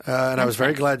friends, and I was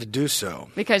very glad to do so.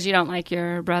 Because you don't like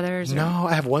your brothers? No,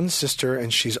 I have one sister,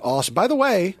 and she's awesome. By the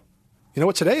way, you know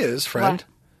what today is, friend? What?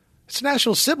 It's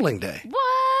National Sibling Day. What?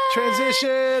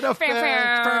 Transition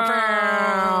effect.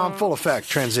 Full effect.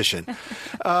 Transition.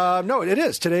 No, it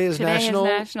is. Today is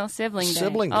National Sibling Day.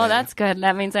 Sibling Oh, Day. that's good.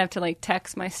 That means I have to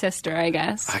text my sister, I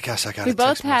guess. I guess I got to We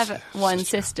both text my have one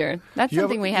sister. That's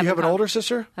something we have. You have in an common. older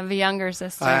sister? I have a younger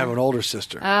sister. I have an older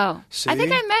sister. Oh. See? I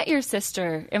think I met your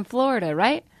sister in Florida,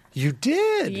 right? You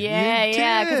did. Yeah, You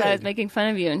yeah, because I did. was making fun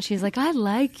of you, and she's like, I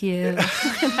like you. And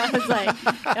I was like,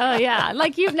 oh, yeah.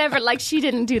 You've never, she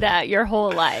didn't do that your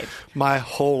whole life. My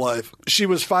whole life. She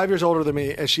was 5 years older than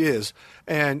me, and she is.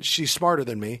 And she's smarter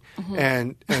than me.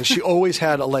 And she always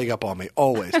had a leg up on me,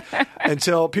 always.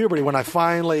 Until puberty, when I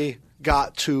finally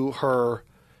got to her,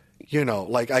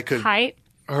 I could. Height?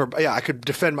 I could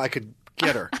defend I could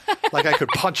get her. I could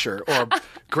punch her or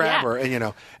grab her,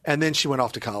 and then she went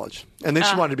off to college. And then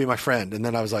she wanted to be my friend. And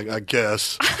then I was like, I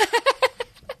guess.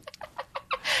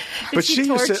 Did she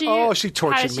torture you? Oh, she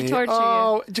tortured How did she me. torture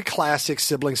Oh, the classic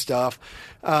sibling stuff.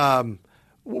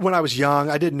 When I was young,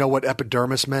 I didn't know what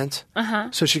epidermis meant.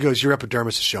 So she goes, your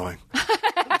epidermis is showing.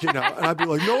 And I'd be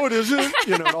like, no, it isn't.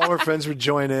 And all her friends would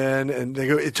join in, and they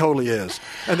go, it totally is.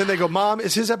 And then they go, Mom,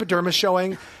 is his epidermis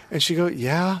showing? And she go,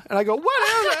 yeah. And I go,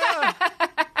 whatever.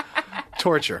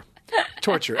 Torture.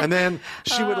 And then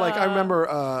she would I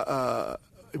remember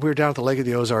we were down at the Lake of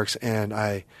the Ozarks,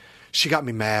 and she got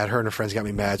me mad. Her and her friends got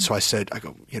me mad. So I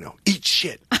go, eat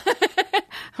shit.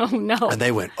 Oh, no. And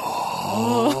they went,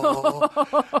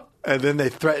 oh. And then they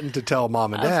threatened to tell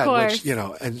Mom and Dad, which, and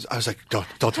I was like, don't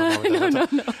tell Mom and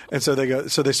Dad. No. And so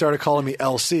they started calling me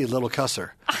LC, Little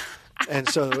Cusser. And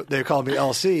so they called me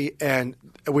LC, and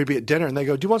we'd be at dinner, and they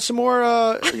go, do you want some more,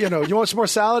 you want some more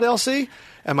salad, LC?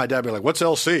 And my dad would be like, what's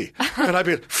LC? And I'd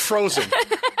be frozen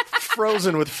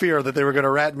with fear that they were going to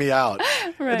rat me out.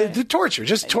 Right. The torture,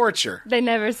 just torture. They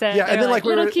never said. Yeah, and then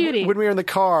little cutie. when we were in the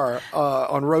car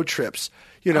on road trips,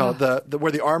 the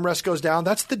where the armrest goes down,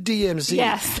 that's the DMZ.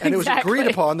 Yes, and it was exactly.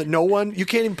 agreed upon that you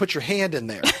can't even put your hand in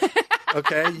there.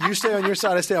 Okay, you stay on your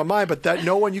side, I stay on mine, but that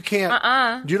you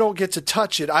can't. You don't get to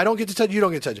touch it. I don't get to touch it. You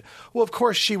don't get to touch it. Well, of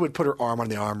course, she would put her arm on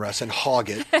the armrest and hog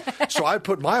it. So I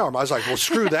put my arm. I was like, well,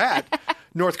 screw that,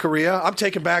 North Korea. I'm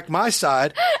taking back my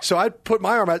side. So I'd put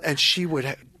my arm out, and she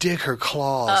would dig her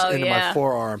claws into my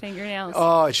forearm. Fingernails.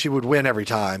 Oh, and she would win every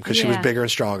time because she was bigger and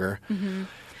stronger. Mm-hmm.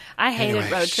 I hated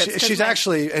road trips. She's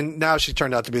actually, and now she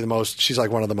turned out to be she's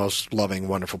one of the most loving,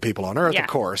 wonderful people on earth, of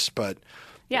course, but.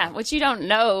 Yeah, which you don't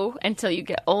know until you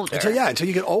get older. Until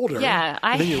you get older. Yeah,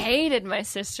 I hated my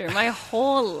sister my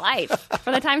whole life.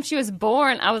 From the time she was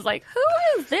born, I was like, who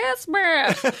is this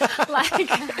man? Why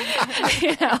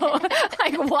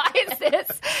is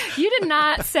this? You did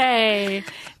not say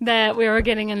that we were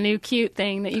getting a new cute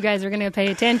thing that you guys were going to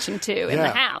pay attention to in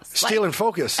the house. Stealing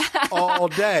focus all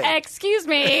day. Excuse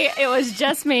me, it was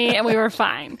just me, and we were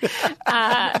fine. So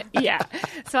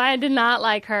I did not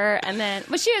like her,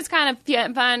 but she was kind of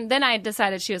fun. Then I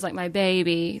decided she was like my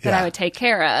baby that I would take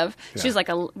care of. She was like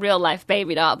a real life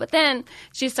baby doll. But then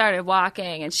she started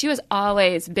walking, and she was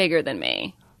always bigger than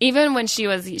me. Even when she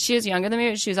was younger than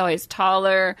me, she was always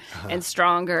taller and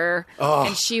stronger,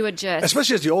 and she would just...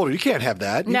 Especially as you older, you can't have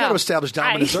that. You got to establish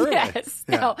dominance early. Yes,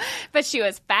 no. But she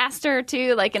was faster,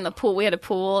 too. In the pool, we had a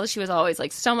pool. She was always,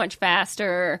 so much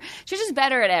faster. She was just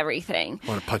better at everything. I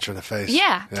want to punch her in the face.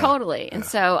 Yeah, totally. And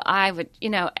so I would,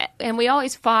 and we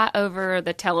always fought over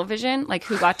the television,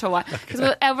 who got to watch.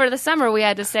 Because over the summer, we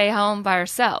had to stay home by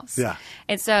ourselves. Yeah.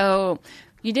 And so...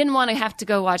 you didn't want to have to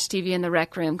go watch TV in the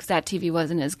rec room because that TV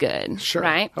wasn't as good. Sure.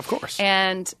 Right? Of course.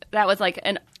 And that was like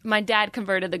my dad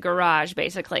converted the garage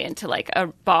basically into like a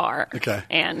bar. Okay.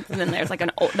 And then there's like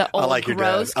the old like your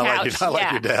gross dad. couch. I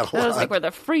like your dad a lot. That was like where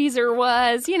the freezer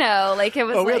was, like it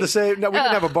was. Oh, we had the same. No, we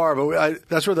didn't have a bar, but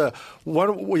that's where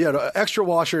we had an extra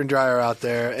washer and dryer out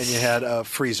there, and you had a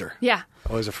freezer. Yeah.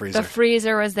 Always a freezer. The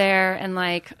freezer was there, and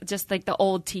just the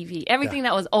old TV. Everything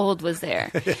that was old was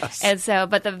there. Yes. And so,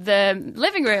 but the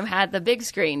living room had the big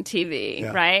screen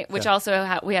TV, right? Which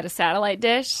also we had a satellite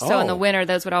dish. So in the winter,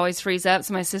 those would always freeze up.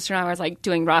 So my sister and I were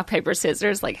doing rock, paper,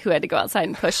 scissors, who had to go outside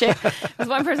and push it. Because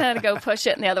one person had to go push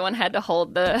it, and the other one had to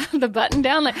hold the button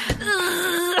down.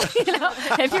 If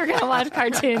you're going to watch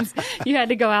cartoons, you had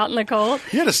to go out in the cold.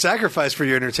 You had to sacrifice for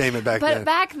your entertainment back then. But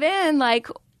back then,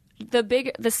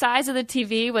 the size of the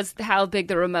TV was how big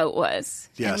the remote was.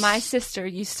 Yes. And my sister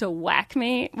used to whack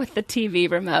me with the TV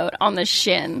remote on the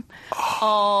shin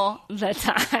all the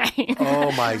time.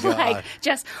 Oh my God.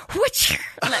 Just whoosh,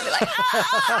 and I'd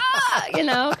be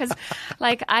because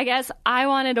I guess I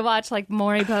wanted to watch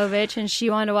Maury Povich and she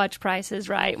wanted to watch Price is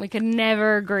Right. We could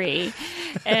never agree.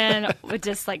 And would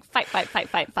just fight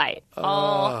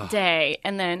all day.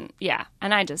 And then,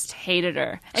 and I just hated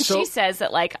her. And she says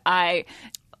that I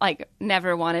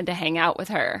never wanted to hang out with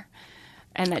her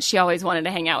and that she always wanted to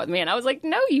hang out with me. And I was like,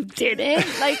 no, you didn't.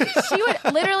 She would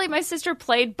literally, my sister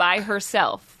played by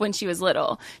herself when she was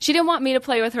little. She didn't want me to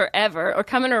play with her ever or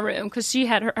come in her room because she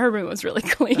had her room was really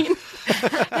clean.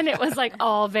 And it was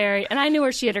all very, and I knew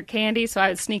where she had her candy. So I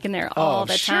would sneak in there all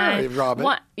the time.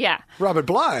 Robin. Yeah. Robin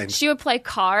Blind. She would play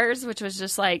cars, which was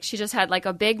just she just had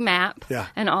a big map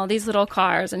and all these little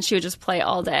cars and she would just play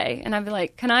all day. And I'd be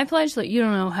like, can I play? She's like, you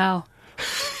don't know how.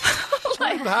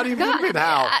 How do you mean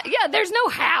how? Yeah, there's no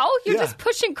how. You're just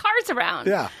pushing cars around.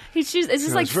 Yeah. It's just it's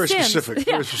very Sims. specific.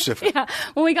 Yeah. Very specific. Yeah.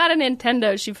 When we got a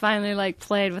Nintendo, she finally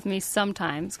played with me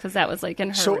sometimes because that was in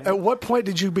her So room. at what point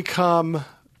did you become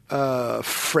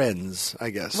friends, I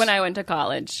guess? When I went to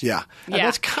college. Yeah. And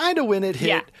that's kind of when it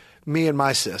hit me and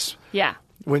my sis. Yeah.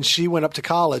 When she went up to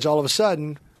college, all of a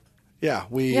sudden... Yeah,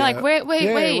 we. You're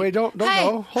wait, don't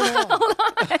go. Hold on.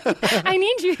 I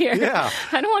need you here. Yeah,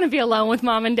 I don't want to be alone with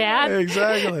mom and dad.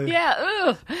 Exactly. Yeah.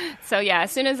 Ooh. So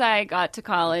as soon as I got to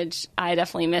college, I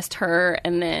definitely missed her.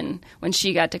 And then when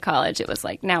she got to college, it was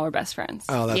now we're best friends.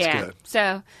 Oh, that's good.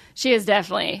 So she is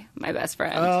definitely my best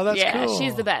friend. Oh, that's cool. Yeah,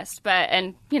 she's the best.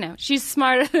 And she's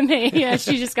smarter than me.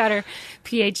 She just got her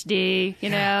PhD.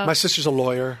 My sister's a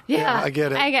lawyer. Yeah, I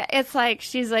get it. It's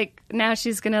she's now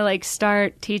she's gonna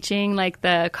start teaching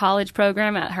the college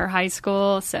program at her high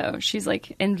school. So she's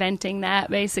inventing that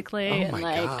basically. Oh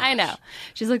my and gosh. I know.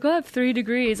 She's like, well, I have 3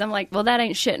 degrees. I'm like, well, that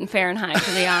ain't shit in Fahrenheit,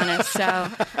 to be honest. So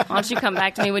why don't you come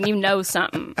back to me when you know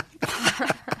something?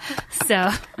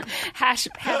 So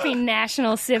happy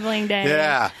National Sibling Day.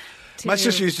 Yeah. My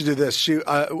sister used to do this. She,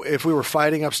 if we were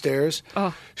fighting upstairs,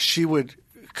 she would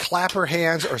clap her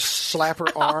hands or slap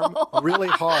her arm really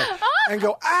hard and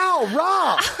go, ow,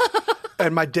 Rob.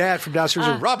 And my dad from downstairs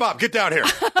would, Rob, get down here.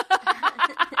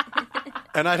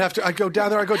 And I'd go down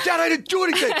there. I'd go, Dad, I didn't do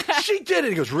anything. She did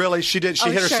it. He goes, really? She did? She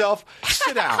hit herself?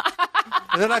 Sit down.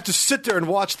 And then I have to sit there and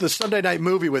watch the Sunday night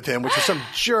movie with him, which is some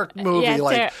jerk movie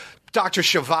Dr.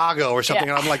 Zhivago or something.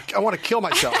 And I'm like, I want to kill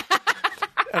myself.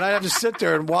 And I'd have to sit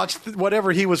there and watch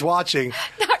whatever he was watching.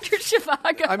 Dr.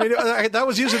 Zhivago. I mean, that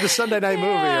was usually the Sunday night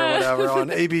movie or whatever on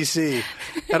ABC.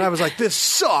 And I was like, this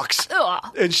sucks.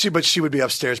 And she would be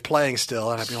upstairs playing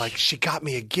still. And I'd be like, she got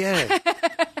me again.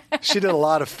 She did a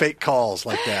lot of fake calls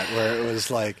like that where it was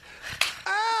like,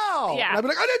 ow. Yeah. And I'd be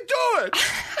like, I didn't do it.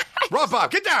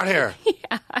 Rob, get down here.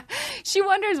 Yeah. She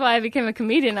wonders why I became a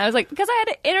comedian. I was like, because I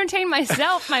had to entertain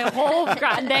myself my whole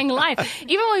goddamn life.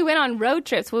 Even when we went on road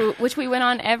trips, which we went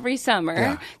on every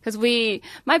summer, because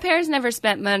my parents never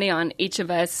spent money on each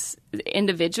of us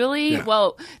individually. Yeah.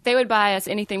 Well, they would buy us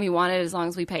anything we wanted as long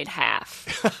as we paid half.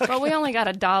 But we only got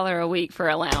 $1 a week for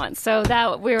allowance. So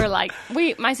that we were like,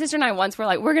 my sister and I once were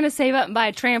like, we're going to save up and buy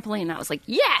a trampoline. And I was like,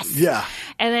 yes. Yeah.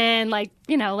 And then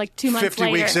 2 months 50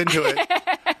 later. weeks into it,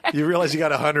 you realize you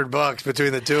got $100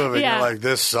 between the two of it. Yeah. You're like,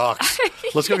 this sucks.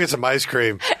 Let's go get some ice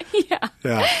cream. Yeah.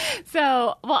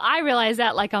 So, I realized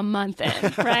that a month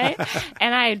in, right?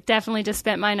 And I definitely just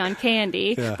spent mine on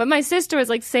candy. Yeah. But my sister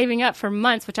was saving up for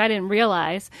months, which I didn't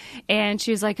realize. And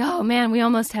she was like, oh man, we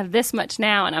almost have this much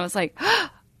now. And I was like,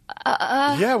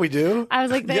 yeah, we do. I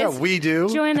was like, yeah, we do.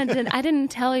 Joanna, I didn't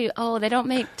tell you, they don't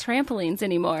make trampolines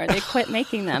anymore. They quit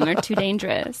making them. They're too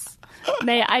dangerous.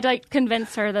 I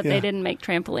convinced her that they didn't make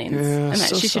trampolines and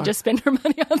that she should just spend her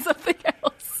money on something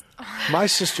else. My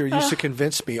sister used to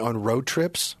convince me on road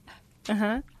trips.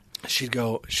 She'd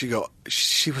go.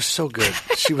 She was so good.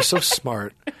 She was so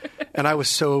smart, and I was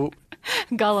so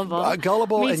gullible.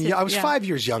 And I was 5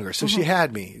 years younger, so she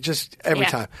had me just every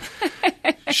time.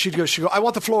 She'd go, I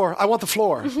want the floor. I want the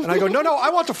floor. And I go, no, I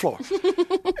want the floor.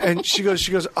 And she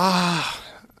goes, all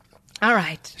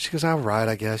right. She goes, all right,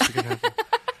 I guess you can have it.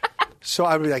 So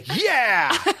I would be like,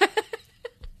 yeah.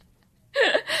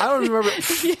 I don't remember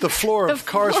the floor of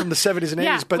cars from the 70s and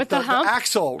 80s, but the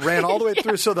axle ran all the way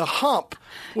through, so the hump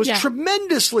was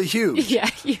tremendously huge. Yeah,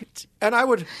 huge. And I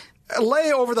would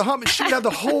lay over the hump, and she would have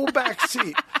the whole back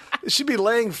seat. She'd be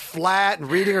laying flat and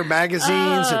reading her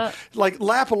magazines and like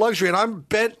lap of luxury, and I'm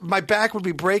bent. My back would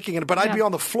be breaking, but I'd be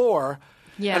on the floor,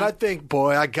 and I'd think,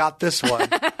 boy, I got this one.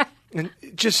 And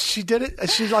she did it.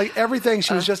 She's like everything.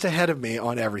 She was just ahead of me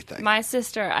on everything. My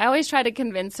sister, I always try to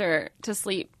convince her to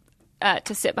sleep.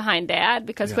 To sit behind Dad,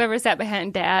 because whoever sat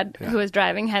behind Dad who was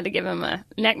driving had to give him a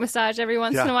neck massage every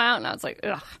once in a while, and I was like,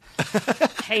 ugh,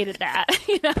 hated that,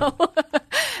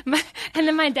 and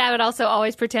then my dad would also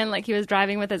always pretend like he was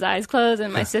driving with his eyes closed,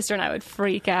 and my sister and I would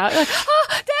freak out, like, oh,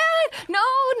 Dad,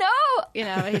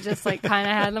 no, he just like kind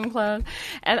of had them closed.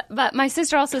 But my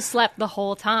sister also slept the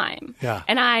whole time,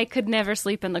 and I could never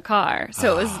sleep in the car,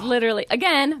 so it was literally,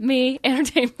 again, me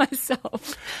entertaining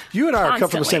myself. You and I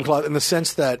come from the same cloth in the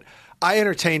sense that I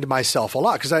entertained myself a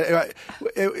lot because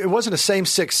it wasn't a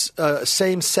same-sex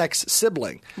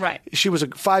sibling. Right. She was a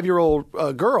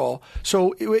 5-year-old girl,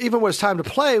 so even when it was time to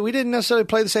play, we didn't necessarily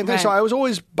play the same thing. Right. So I was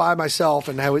always by myself,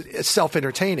 and I was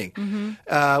self-entertaining,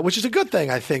 which is a good thing,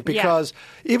 I think, because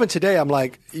even today I'm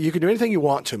like, you can do anything you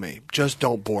want to me, just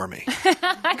don't bore me.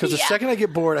 Because the second I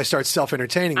get bored, I start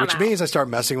self-entertaining, which means I start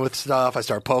messing with stuff, I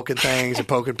start poking things and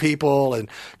poking people and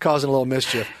causing a little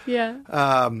mischief.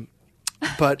 Yeah.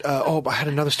 But I had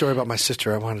another story about my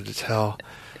sister I wanted to tell.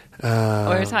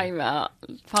 We're talking about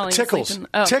falling Tickles. asleep.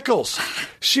 Tickles.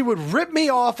 She would rip me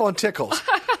off on Tickles.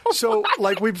 So,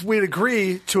 like, we'd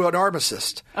agree to an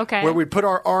armistice, where we'd put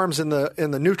our arms in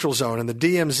the neutral zone in the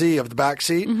DMZ of the back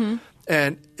seat,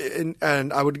 and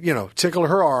I would tickle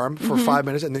her arm for 5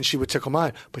 minutes, and then she would tickle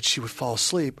mine, but she would fall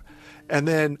asleep, and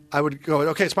then I would go,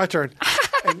 okay, it's my turn.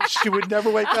 And she would never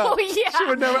wake up. Oh, yeah. She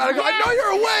would never. I'd go, I know you're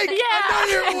awake. Yeah. I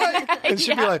know you're awake. And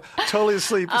she'd be like totally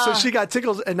asleep. So she got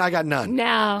tickles and I got none.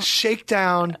 No.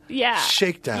 Shakedown. Yeah.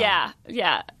 Shakedown.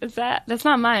 Yeah. That's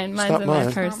not mine. Mine's in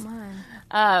my purse.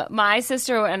 My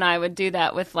sister and I would do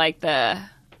that with like the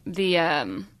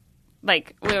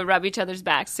like we would rub each other's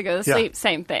backs to go to sleep.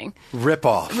 Same thing. Rip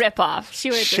off.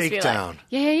 She would just be Shakedown.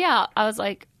 like, yeah. I was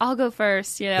like, I'll go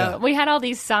first. We had all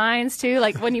these signs too,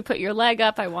 like when you put your leg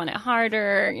up, I want it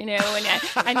harder. When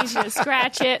I need you to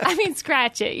scratch it. I mean,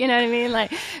 scratch it. You know what I mean?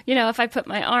 Like, if I put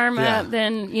my arm up,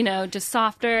 then just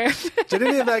softer. Did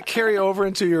any of that carry over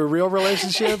into your real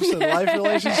relationships and life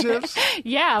relationships?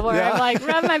 Yeah, where I'm like,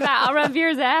 rub my back. I'll rub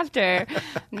yours after.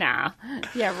 Nah.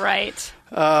 Yeah, right.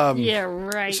 Yeah,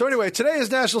 right. So anyway, today is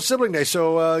National Sibling Day.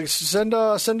 So send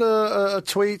a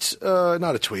tweet,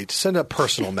 not a tweet. Send a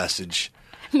personal message.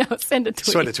 No, send a tweet.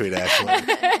 Send a tweet,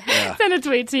 actually. Yeah. Send a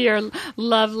tweet to your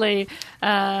lovely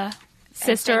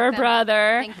sister or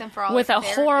brother with a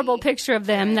horrible picture of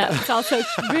them that's also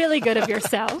really good of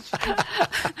yourself.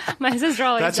 My sister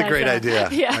always That's a great idea,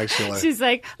 actually. She's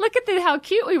like, look at how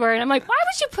cute we were. And I'm like, why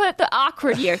would you put the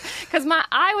awkward years? Because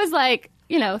I was like,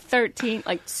 13,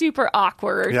 like super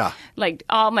awkward. Yeah. Like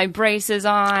all my braces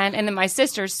on. And then my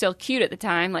sister's still cute at the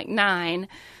time, like 9.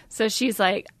 So she's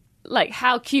like,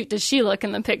 how cute does she look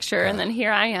in the picture? And then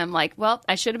here I am, like, well,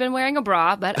 I should have been wearing a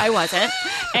bra, but I wasn't.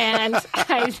 And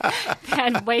I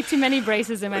had way too many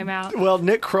braces in my mouth. Well,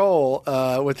 Nick Kroll,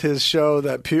 with his show,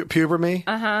 that Puber Me,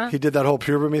 he did that whole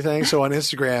Puber Me thing. So on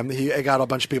Instagram, he got a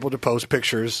bunch of people to post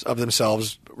pictures of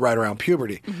themselves right around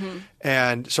puberty.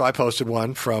 And so I posted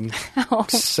one from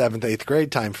 7th, 8th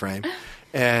grade time frame.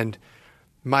 And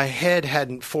my head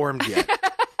hadn't formed yet.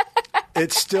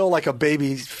 It's still like a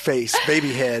baby face,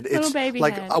 baby head. It's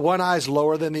like head. One eye's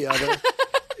lower than the other.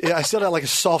 I still had like a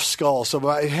soft skull, so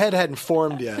my head hadn't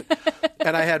formed yet.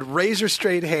 And I had razor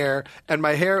straight hair, and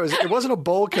my hair it wasn't a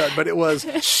bowl cut, but it was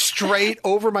straight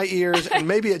over my ears, and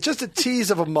maybe just a tease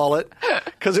of a mullet,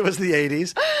 because it was the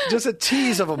 80s. Just a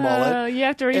tease of a mullet. You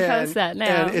have to repost that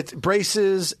now. And it's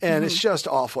braces, and it's just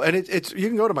awful. And it's you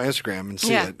can go to my Instagram and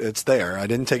see it. It's there. I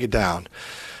didn't take it down.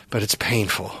 But it's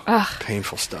painful.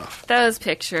 Painful stuff. Those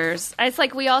pictures. It's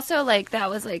like we also that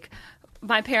was like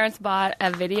my parents bought a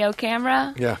video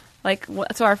camera. Yeah.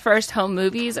 So our first home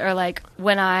movies are like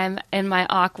when I'm in my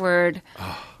awkward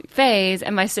phase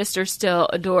and my sister's still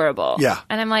adorable. Yeah.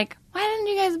 And I'm like, why didn't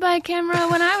you guys buy a camera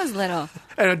when I was little?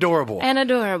 And adorable.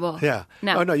 Yeah.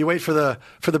 No. Oh no, you wait for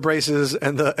the braces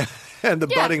and the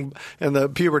budding and the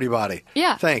puberty body.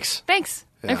 Yeah. Thanks. I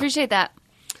Yeah. appreciate that.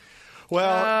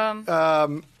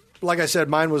 Well, like I said,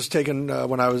 mine was taken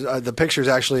when I was the pictures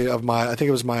actually of I think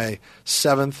it was my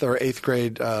 7th or 8th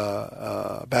grade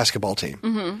basketball team.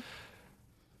 Mm-hmm.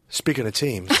 Speaking of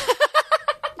teams.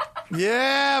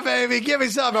 Yeah, baby, give me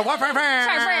something.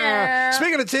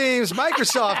 Speaking of teams,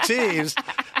 Microsoft Teams.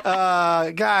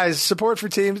 Guys, support for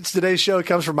Teams. Today's show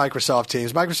comes from Microsoft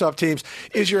Teams. Microsoft Teams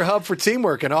is your hub for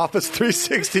teamwork in Office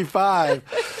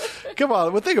 365. Come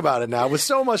on, well, think about it now. With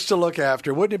so much to look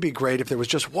after, wouldn't it be great if there was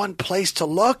just one place to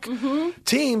look? Mm-hmm.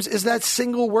 Teams is that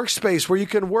single workspace where you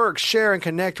can work, share, and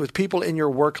connect with people in your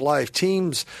work life.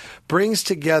 Teams brings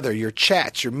together your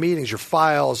chats, your meetings, your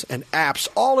files, and apps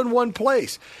all in one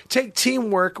place. Take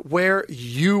teamwork where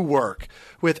you work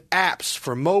with apps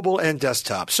for mobile and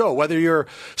desktop. So whether you're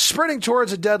sprinting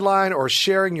towards a deadline or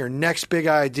sharing your next big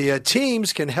idea,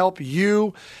 Teams can help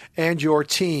you and your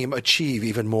team achieve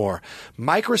even more.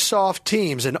 Microsoft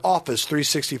Teams and Office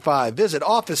 365. Visit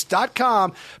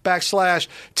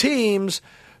office.com/Teams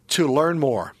to learn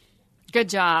more. Good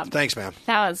job. Thanks, man.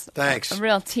 That was Thanks. a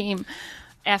real team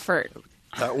effort.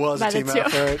 That was a team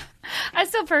effort. I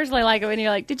still personally like it when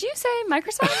you're like, did you say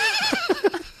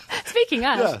Microsoft? Speaking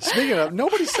of,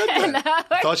 nobody said that.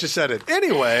 I thought you said it.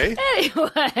 Anyway,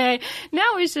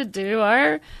 now we should do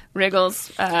our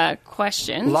Wriggles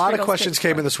questions. A lot of questions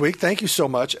came in this week. Thank you so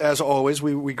much. As always,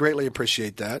 we greatly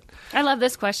appreciate that. I love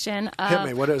this question. Hit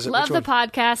me. What is it? Love the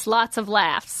podcast. Lots of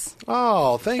laughs.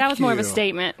 Oh, thank you. That was more of a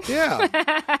statement.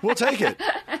 Yeah. We'll take it.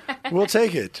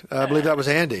 I believe that was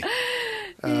Andy.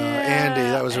 Andy,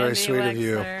 that was very sweet of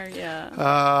you.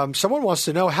 Yeah. Someone wants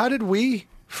to know, how did we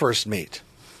first meet?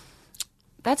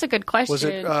 That's a good question. Was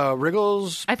it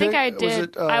Wriggles? I think I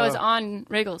did. I was on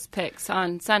Wriggles Picks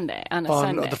on Sunday. On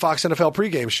Sunday. The Fox NFL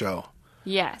pregame show.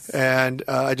 Yes. And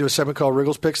I do a segment called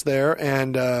Wriggles Picks there.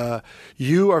 And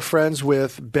you are friends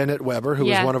with Bennett Weber,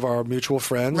 who is one of our mutual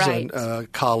friends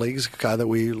and colleagues, a guy that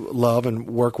we love and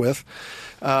work with.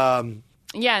 And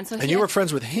you were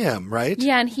friends with him, right?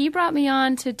 Yeah, and he brought me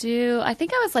on to do, I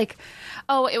think I was like,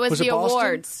 it was the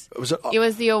awards. It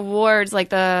was the awards, like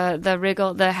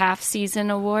the half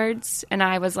season awards, and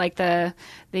I was like I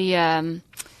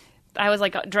was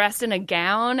like dressed in a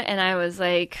gown, and I was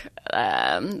like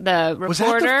the reporter. Was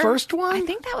that the first one? I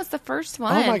think that was the first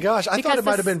one. Oh my gosh, I thought it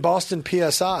might have been Boston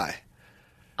PSI.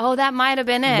 Oh, that might have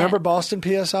been it. Remember Boston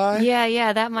PSI?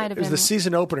 Yeah, that might have been it. It was the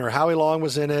season opener. Howie Long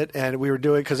was in it, and we were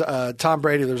doing, because Tom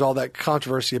Brady, there was all that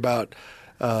controversy about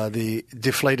the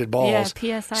deflated balls.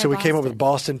 Yeah, PSI. So we came up with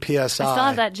Boston PSI. I still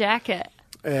have that jacket.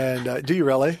 And do you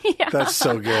really? Yeah. That's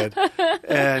so good.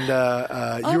 And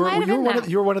you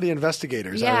were one of the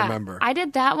investigators. Yeah, I remember. I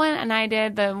did that one, and I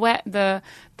did the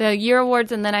year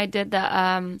awards, and then I did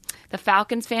the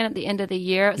Falcons fan at the end of the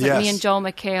year. It was like me and Joel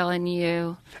McHale and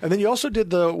you. And then you also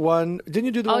did the one. Didn't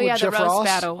you do the one with Jeff Ross? Oh yeah, the roast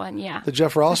battle one. Yeah, the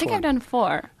Jeff Ross one. I think I've done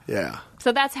 4. Yeah.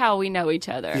 So that's how we know each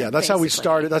other. Yeah, that's how we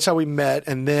started. That's how we met,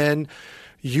 and then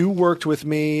you worked with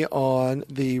me on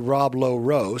the Rob Lowe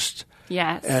roast.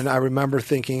 Yes. And I remember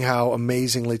thinking how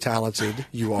amazingly talented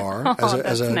you are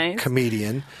as a nice.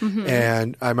 comedian. Mm-hmm.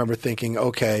 And I remember thinking,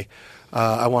 okay,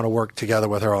 I want to work together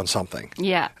with her on something.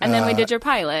 Yeah. And then we did your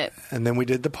pilot. And then we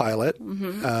did the pilot.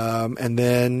 Mm-hmm. And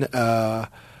then I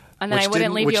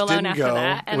wouldn't leave you alone after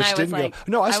that. And I was like,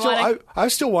 no, I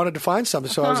still wanted to find something.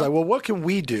 So I was like, well, what can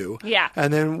we do? Yeah.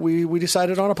 And then we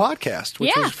decided on a podcast,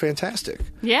 which was fantastic.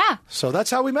 Yeah. So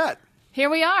that's how we met. Here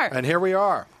we are. And here we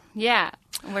are. Yeah.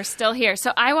 We're still here.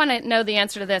 So I want to know the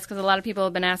answer to this because a lot of people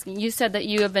have been asking. You said that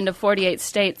you have been to 48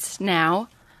 states now.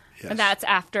 Yes. And that's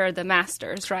after the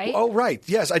Masters, right? Oh, right.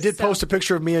 Yes, I did post a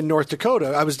picture of me in North Dakota.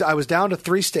 I was down to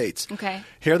 3 states. Okay.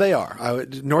 Here they are.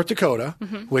 North Dakota,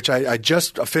 which I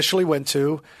just officially went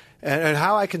to. And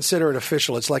how I consider it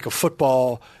official, it's like a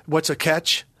football. What's a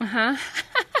catch? Uh-huh.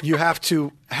 You have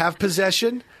to have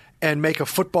possession and make a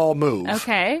football move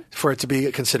for it to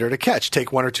be considered a catch.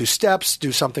 Take 1 or 2 steps,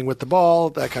 do something with the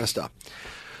ball, that kind of stuff.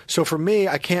 So for me,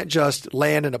 I can't just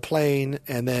land in a plane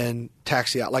and then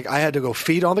taxi out. Like I had to go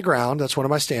feet on the ground. That's one of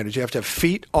my standards. You have to have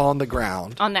feet on the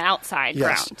ground. On the outside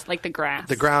ground, like the grass.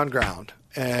 The ground.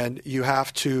 And you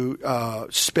have to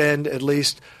spend at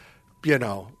least,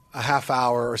 a half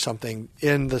hour or something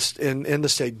in the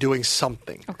state doing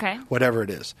something. Okay. Whatever it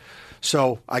is.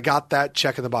 So I got that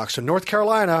check in the box. So North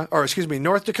Dakota.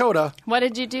 What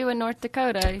did you do in North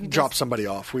Dakota? Dropped somebody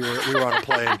off. We were on a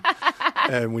plane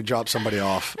and we dropped somebody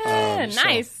off.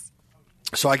 Nice.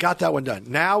 So I got that one done.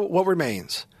 Now what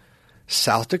remains?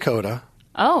 South Dakota.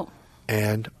 Oh.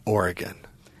 And Oregon.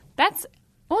 That's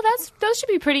Well, those should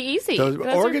be pretty easy. Those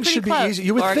Oregon should be easy.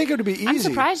 You would think it would be easy. I'm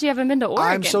surprised you haven't been to Oregon.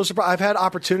 I'm so surprised. I've had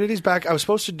opportunities back. I was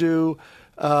supposed to do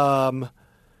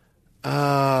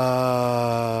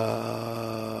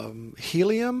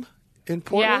Helium in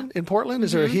Portland. Yeah. In Portland,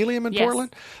 is there a Helium in Yes.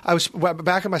 Portland? I was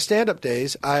back in my stand-up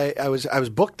days. I was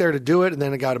booked there to do it, and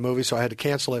then I got a movie, so I had to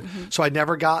cancel it. So I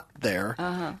never got there,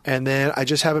 and then I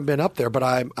just haven't been up there. But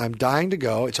I'm dying to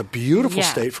go. It's a beautiful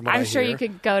state, from what I hear. I'm sure you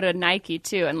could go to Nike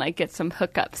too and like get some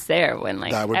hookups there when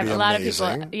like that would be a lot amazing.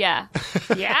 of people. Yeah,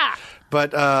 yeah.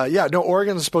 But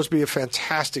Oregon is supposed to be a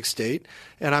fantastic state,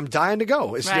 and I'm dying to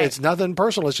go. It's nothing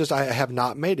personal. It's just I have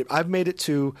not made it. I've made it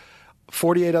to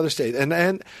 48 other states,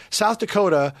 and South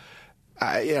Dakota.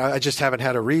 I just haven't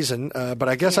had a reason, but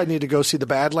I guess I need to go see the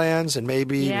Badlands and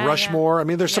maybe Rushmore. I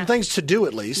mean, there's some things to do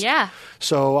at least. Yeah.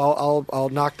 So I'll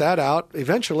knock that out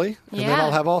eventually, and then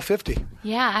I'll have all 50.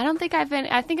 Yeah, I don't think I've been.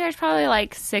 I think there's probably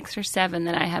like 6 or 7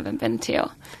 that I haven't been to.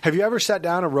 Have you ever sat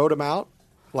down and wrote them out?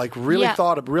 Like really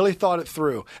thought it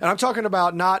through. And I'm talking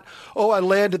about not, I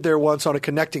landed there once on a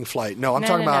connecting flight. No, I'm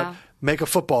talking about make a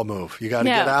football move. You got to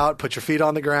get out, put your feet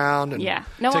on the ground, and take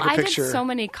a picture. I did so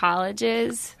many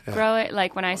colleges,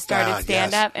 like when I started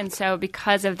stand-up. And so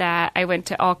because of that, I went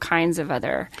to all kinds of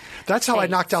other That's how I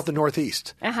knocked out the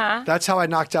Northeast. That's how I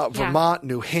knocked out Vermont,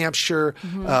 New Hampshire,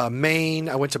 Maine.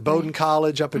 I went to Bowdoin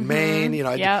College up in Maine.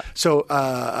 So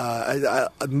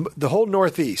the whole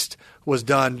Northeast was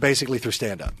done basically through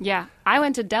stand-up. Yeah. I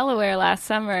went to Delaware last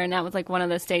summer, and that was like one of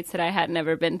the states that I had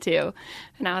never been to.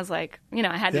 And I was like,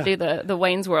 I had to do the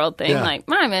Wayne's World thing. Yeah. Like,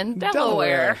 I'm in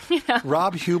Delaware.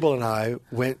 Rob Hubel and I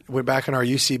went back in our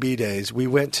UCB days. We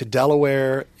went to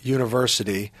Delaware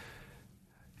University.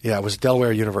 Yeah, it was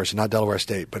Delaware University, not Delaware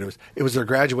State, but it was their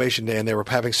graduation day, and they were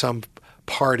having some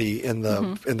party in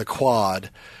the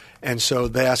quad. And so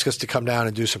they asked us to come down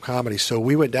and do some comedy. So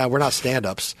we went down. We're not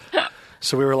stand-ups.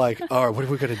 So we were like, all right, what are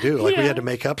we going to do? Like we had to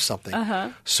make up something.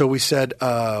 So we said,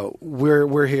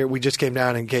 we're here. We just came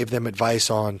down and gave them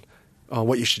advice on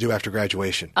what you should do after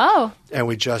graduation. Oh. And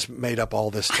we just made up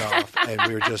all this stuff. And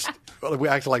we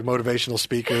acted like motivational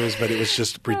speakers, but it was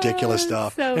just ridiculous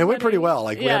stuff. So and it went funny. pretty well.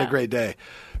 Like we had a great day.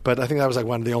 But I think that was like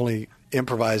one of the only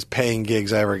improvised paying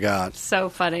gigs I ever got. So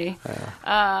funny.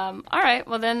 All right.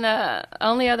 Well, then the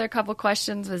only other couple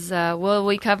questions was, will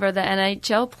we cover the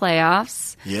NHL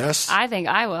playoffs? Yes. I think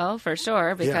I will, for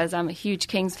sure, because I'm a huge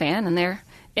Kings fan, and they're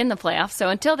in the playoffs. So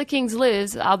until the Kings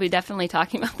lose, I'll be definitely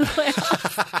talking about the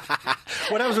playoffs.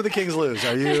 What happens when the Kings lose?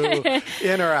 Are you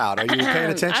in or out? Are you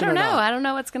paying attention I don't know. or not? I don't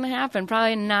know what's going to happen.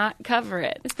 Probably not cover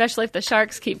it, especially if the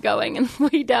Sharks keep going and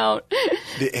we don't.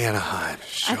 The Anaheim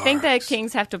Sharks. I think the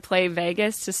Kings have to play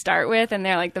Vegas to start with, and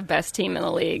they're like the best team in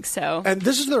the league. So, and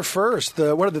this is their first.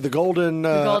 The Golden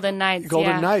Knights.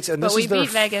 Golden Knights, and but we beat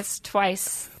Vegas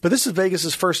twice. But this is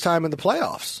Vegas' first time in the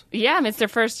playoffs. Yeah, I mean, it's their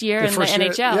first year in the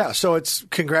NHL. Yeah, so it's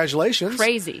congratulations.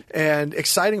 Crazy. And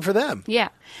exciting for them. Yeah.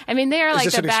 I mean, they are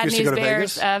like the bad news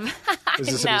bears of. Is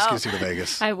this an excuse to go to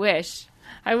Vegas? I wish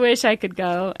I could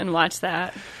go and watch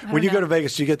that. When you go to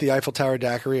Vegas, do you get the Eiffel Tower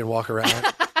daiquiri and walk around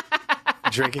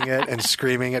drinking it and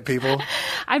screaming at people?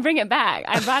 I bring it back.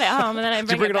 I brought it home and then I bring it back.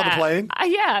 Did you bring it on the plane?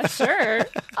 Yeah, sure.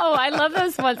 Oh, I love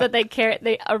those ones that they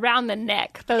carry around the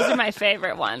neck. Those are my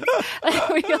favorite ones.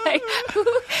 Like, who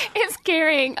is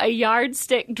carrying a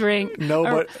yardstick drink?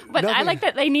 No, but I like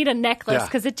that they need a necklace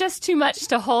because it's just too much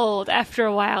to hold after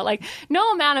a while. Like,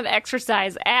 no amount of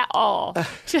exercise at all.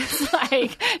 Just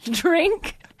like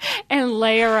drink and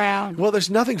lay around. Well, there's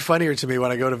nothing funnier to me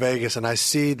when I go to Vegas and I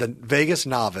see the Vegas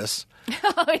novice.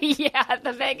 Oh, yeah,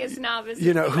 the Vegas novice.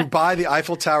 Who buy the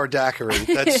Eiffel Tower daiquiri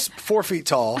that's 4 feet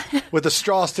tall with a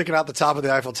straw sticking out the top of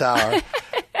the Eiffel Tower.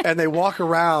 And they walk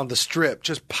around the strip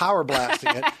just power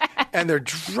blasting it. And they're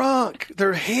drunk.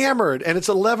 They're hammered. And it's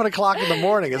 11 o'clock in the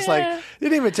morning. It's like, it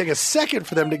didn't even take a second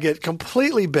for them to get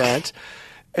completely bent.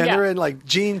 And they're in like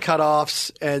jean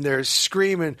cutoffs and they're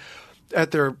screaming at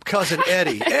their cousin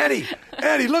Eddie.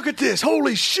 Eddie, look at this.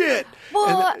 Holy shit.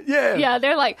 Well, yeah,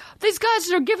 they're like, these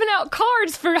guys are giving out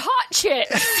cards for hot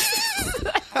chicks.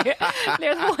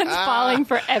 They're the ones falling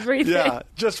for everything. Yeah,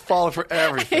 just falling for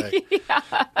everything.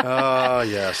 Oh,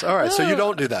 yes. All right, so you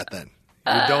don't do that then.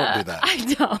 You don't do that. I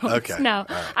don't. Okay. No.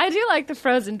 Right. I do like the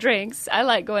frozen drinks. I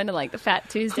like going to like the Fat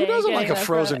Tuesday. Who doesn't like a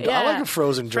frozen drink? I like a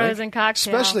frozen drink. Frozen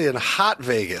cocktail. Especially in hot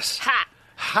Vegas.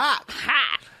 Hot.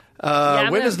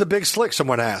 When is the Big Slick,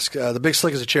 someone asked. The Big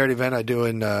Slick is a charity event I do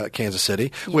in Kansas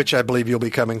City, which I believe you'll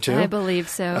be coming to. I believe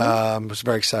so. I was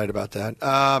very excited about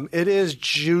that. It is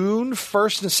June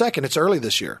 1st and 2nd. It's early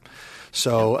this year.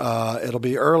 So it'll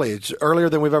be early. It's earlier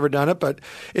than we've ever done it, but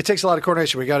it takes a lot of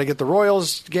coordination. We got to get the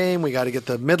Royals game. We got to get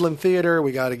the Midland Theater.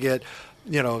 We got to get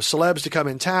celebs to come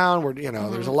in town.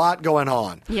 There's a lot going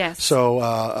on. Yes. So,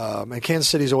 and Kansas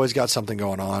City's always got something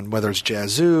going on, whether it's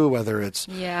Jazoo, whether it's,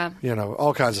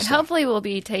 all kinds of stuff. Hopefully we'll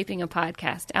be taping a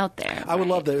podcast out there. I would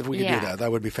love that if we could do that.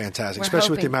 That would be fantastic,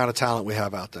 especially with the amount of talent we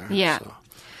have out there. Yeah.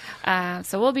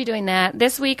 So we'll be doing that.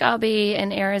 This week I'll be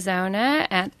in Arizona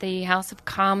at the House of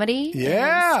Comedy in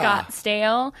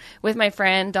Scottsdale with my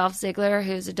friend Dolph Ziggler,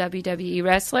 who's a WWE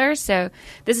wrestler. So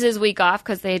this is his week off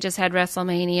because they just had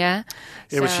WrestleMania.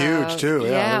 It was huge, too.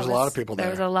 Yeah, there was a lot of people there.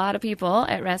 There was a lot of people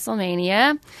at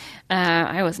WrestleMania.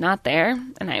 I was not there,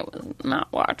 and I was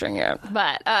not watching it.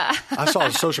 But I saw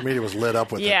social media was lit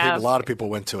up with it. A lot of people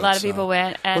went to it. A lot of people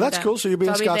went. And, well, that's cool. So you'll be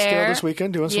in Scottsdale this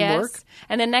weekend doing some work?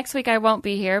 And then next week I won't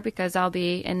be here because I'll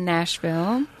be in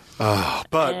Nashville.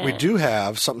 But we do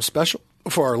have something special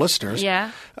for our listeners.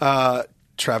 Yeah.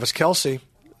 Travis Kelce.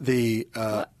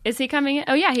 Is he coming in?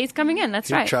 Oh, yeah, he's coming in.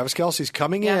 That's right. Travis Kelce's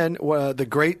coming in, the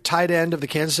great tight end of the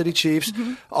Kansas City Chiefs,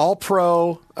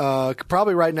 all-pro,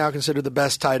 probably right now considered the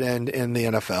best tight end in the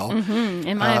NFL.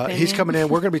 In my opinion. He's coming in.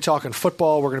 We're going to be talking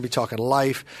football. We're going to be talking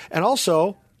life. And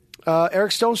also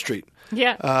Eric Stonestreet.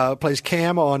 Yeah. Plays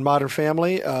Cam on Modern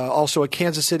Family. Also a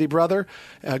Kansas City brother,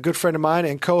 a good friend of mine,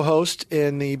 and co-host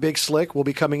in the Big Slick will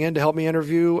be coming in to help me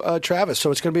interview Travis.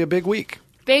 So it's going to be a big week.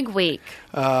 Big week.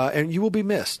 And you will be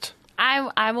missed.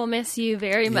 I will miss you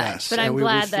very much, yes. but I'm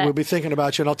glad that... We'll be thinking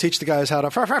about you, and I'll teach the guys how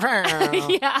to...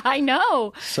 Yeah, I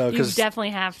know. So, you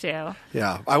definitely have to.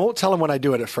 Yeah. I won't tell them when I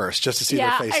do it at first, just to see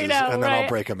their faces, and then I'll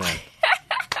break them in.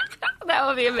 That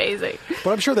would be amazing.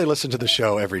 But I'm sure they listen to the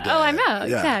show every day. Oh, I know.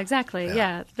 Yeah, exactly.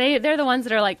 Yeah. They're the ones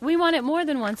that are like, we want it more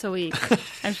than once a week.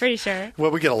 I'm pretty sure.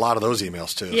 Well, we get a lot of those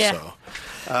emails, too. Yeah.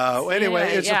 So.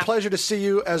 Anyway, it's a pleasure to see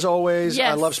you, as always.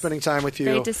 Yes. I love spending time with you.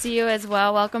 Great to see you as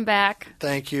well. Welcome back.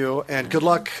 Thank you. And good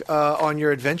luck on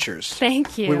your adventures.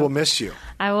 Thank you. We will miss you.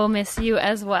 I will miss you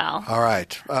as well. All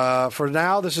right. For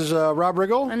now, this is Rob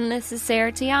Riggle. And this is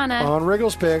Sarah Tiana. On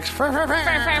Riggle's Picks.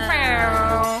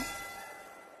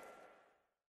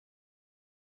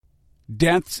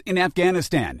 Deaths in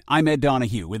Afghanistan. I'm Ed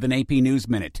Donahue with an AP News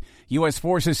Minute. U.S.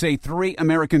 forces say 3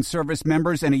 American service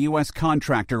members and a U.S.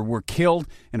 contractor were killed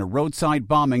in a roadside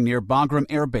bombing near Bagram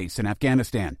Air Base in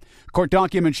Afghanistan. Court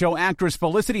documents show actress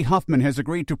Felicity Huffman has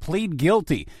agreed to plead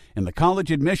guilty in the college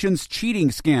admissions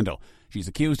cheating scandal. She's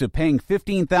accused of paying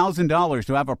 $15,000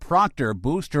 to have a proctor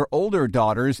boost her older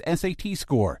daughter's SAT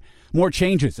score. More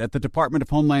changes at the Department of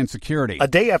Homeland Security. A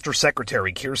day after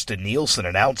Secretary Kirstjen Nielsen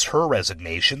announced her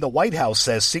resignation, the White House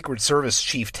says Secret Service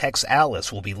Chief Tex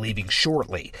Alice will be leaving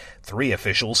shortly. 3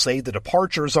 officials say the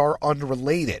departures are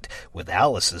unrelated, with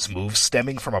Alice's move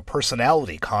stemming from a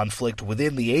personality conflict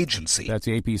within the agency. That's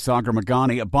AP Sagar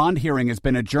Magani. A bond hearing has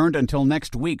been adjourned until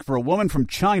next week for a woman from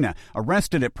China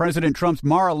arrested at President Trump's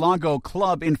Mar-a-Lago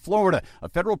club in Florida. A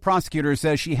federal prosecutor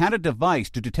says she had a device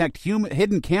to detect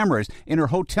hidden cameras in her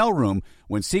hotel room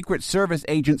when Secret Service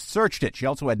agents searched it. She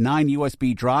also had 9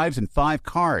 USB drives and 5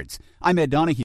 cards. I'm Ed Donahue.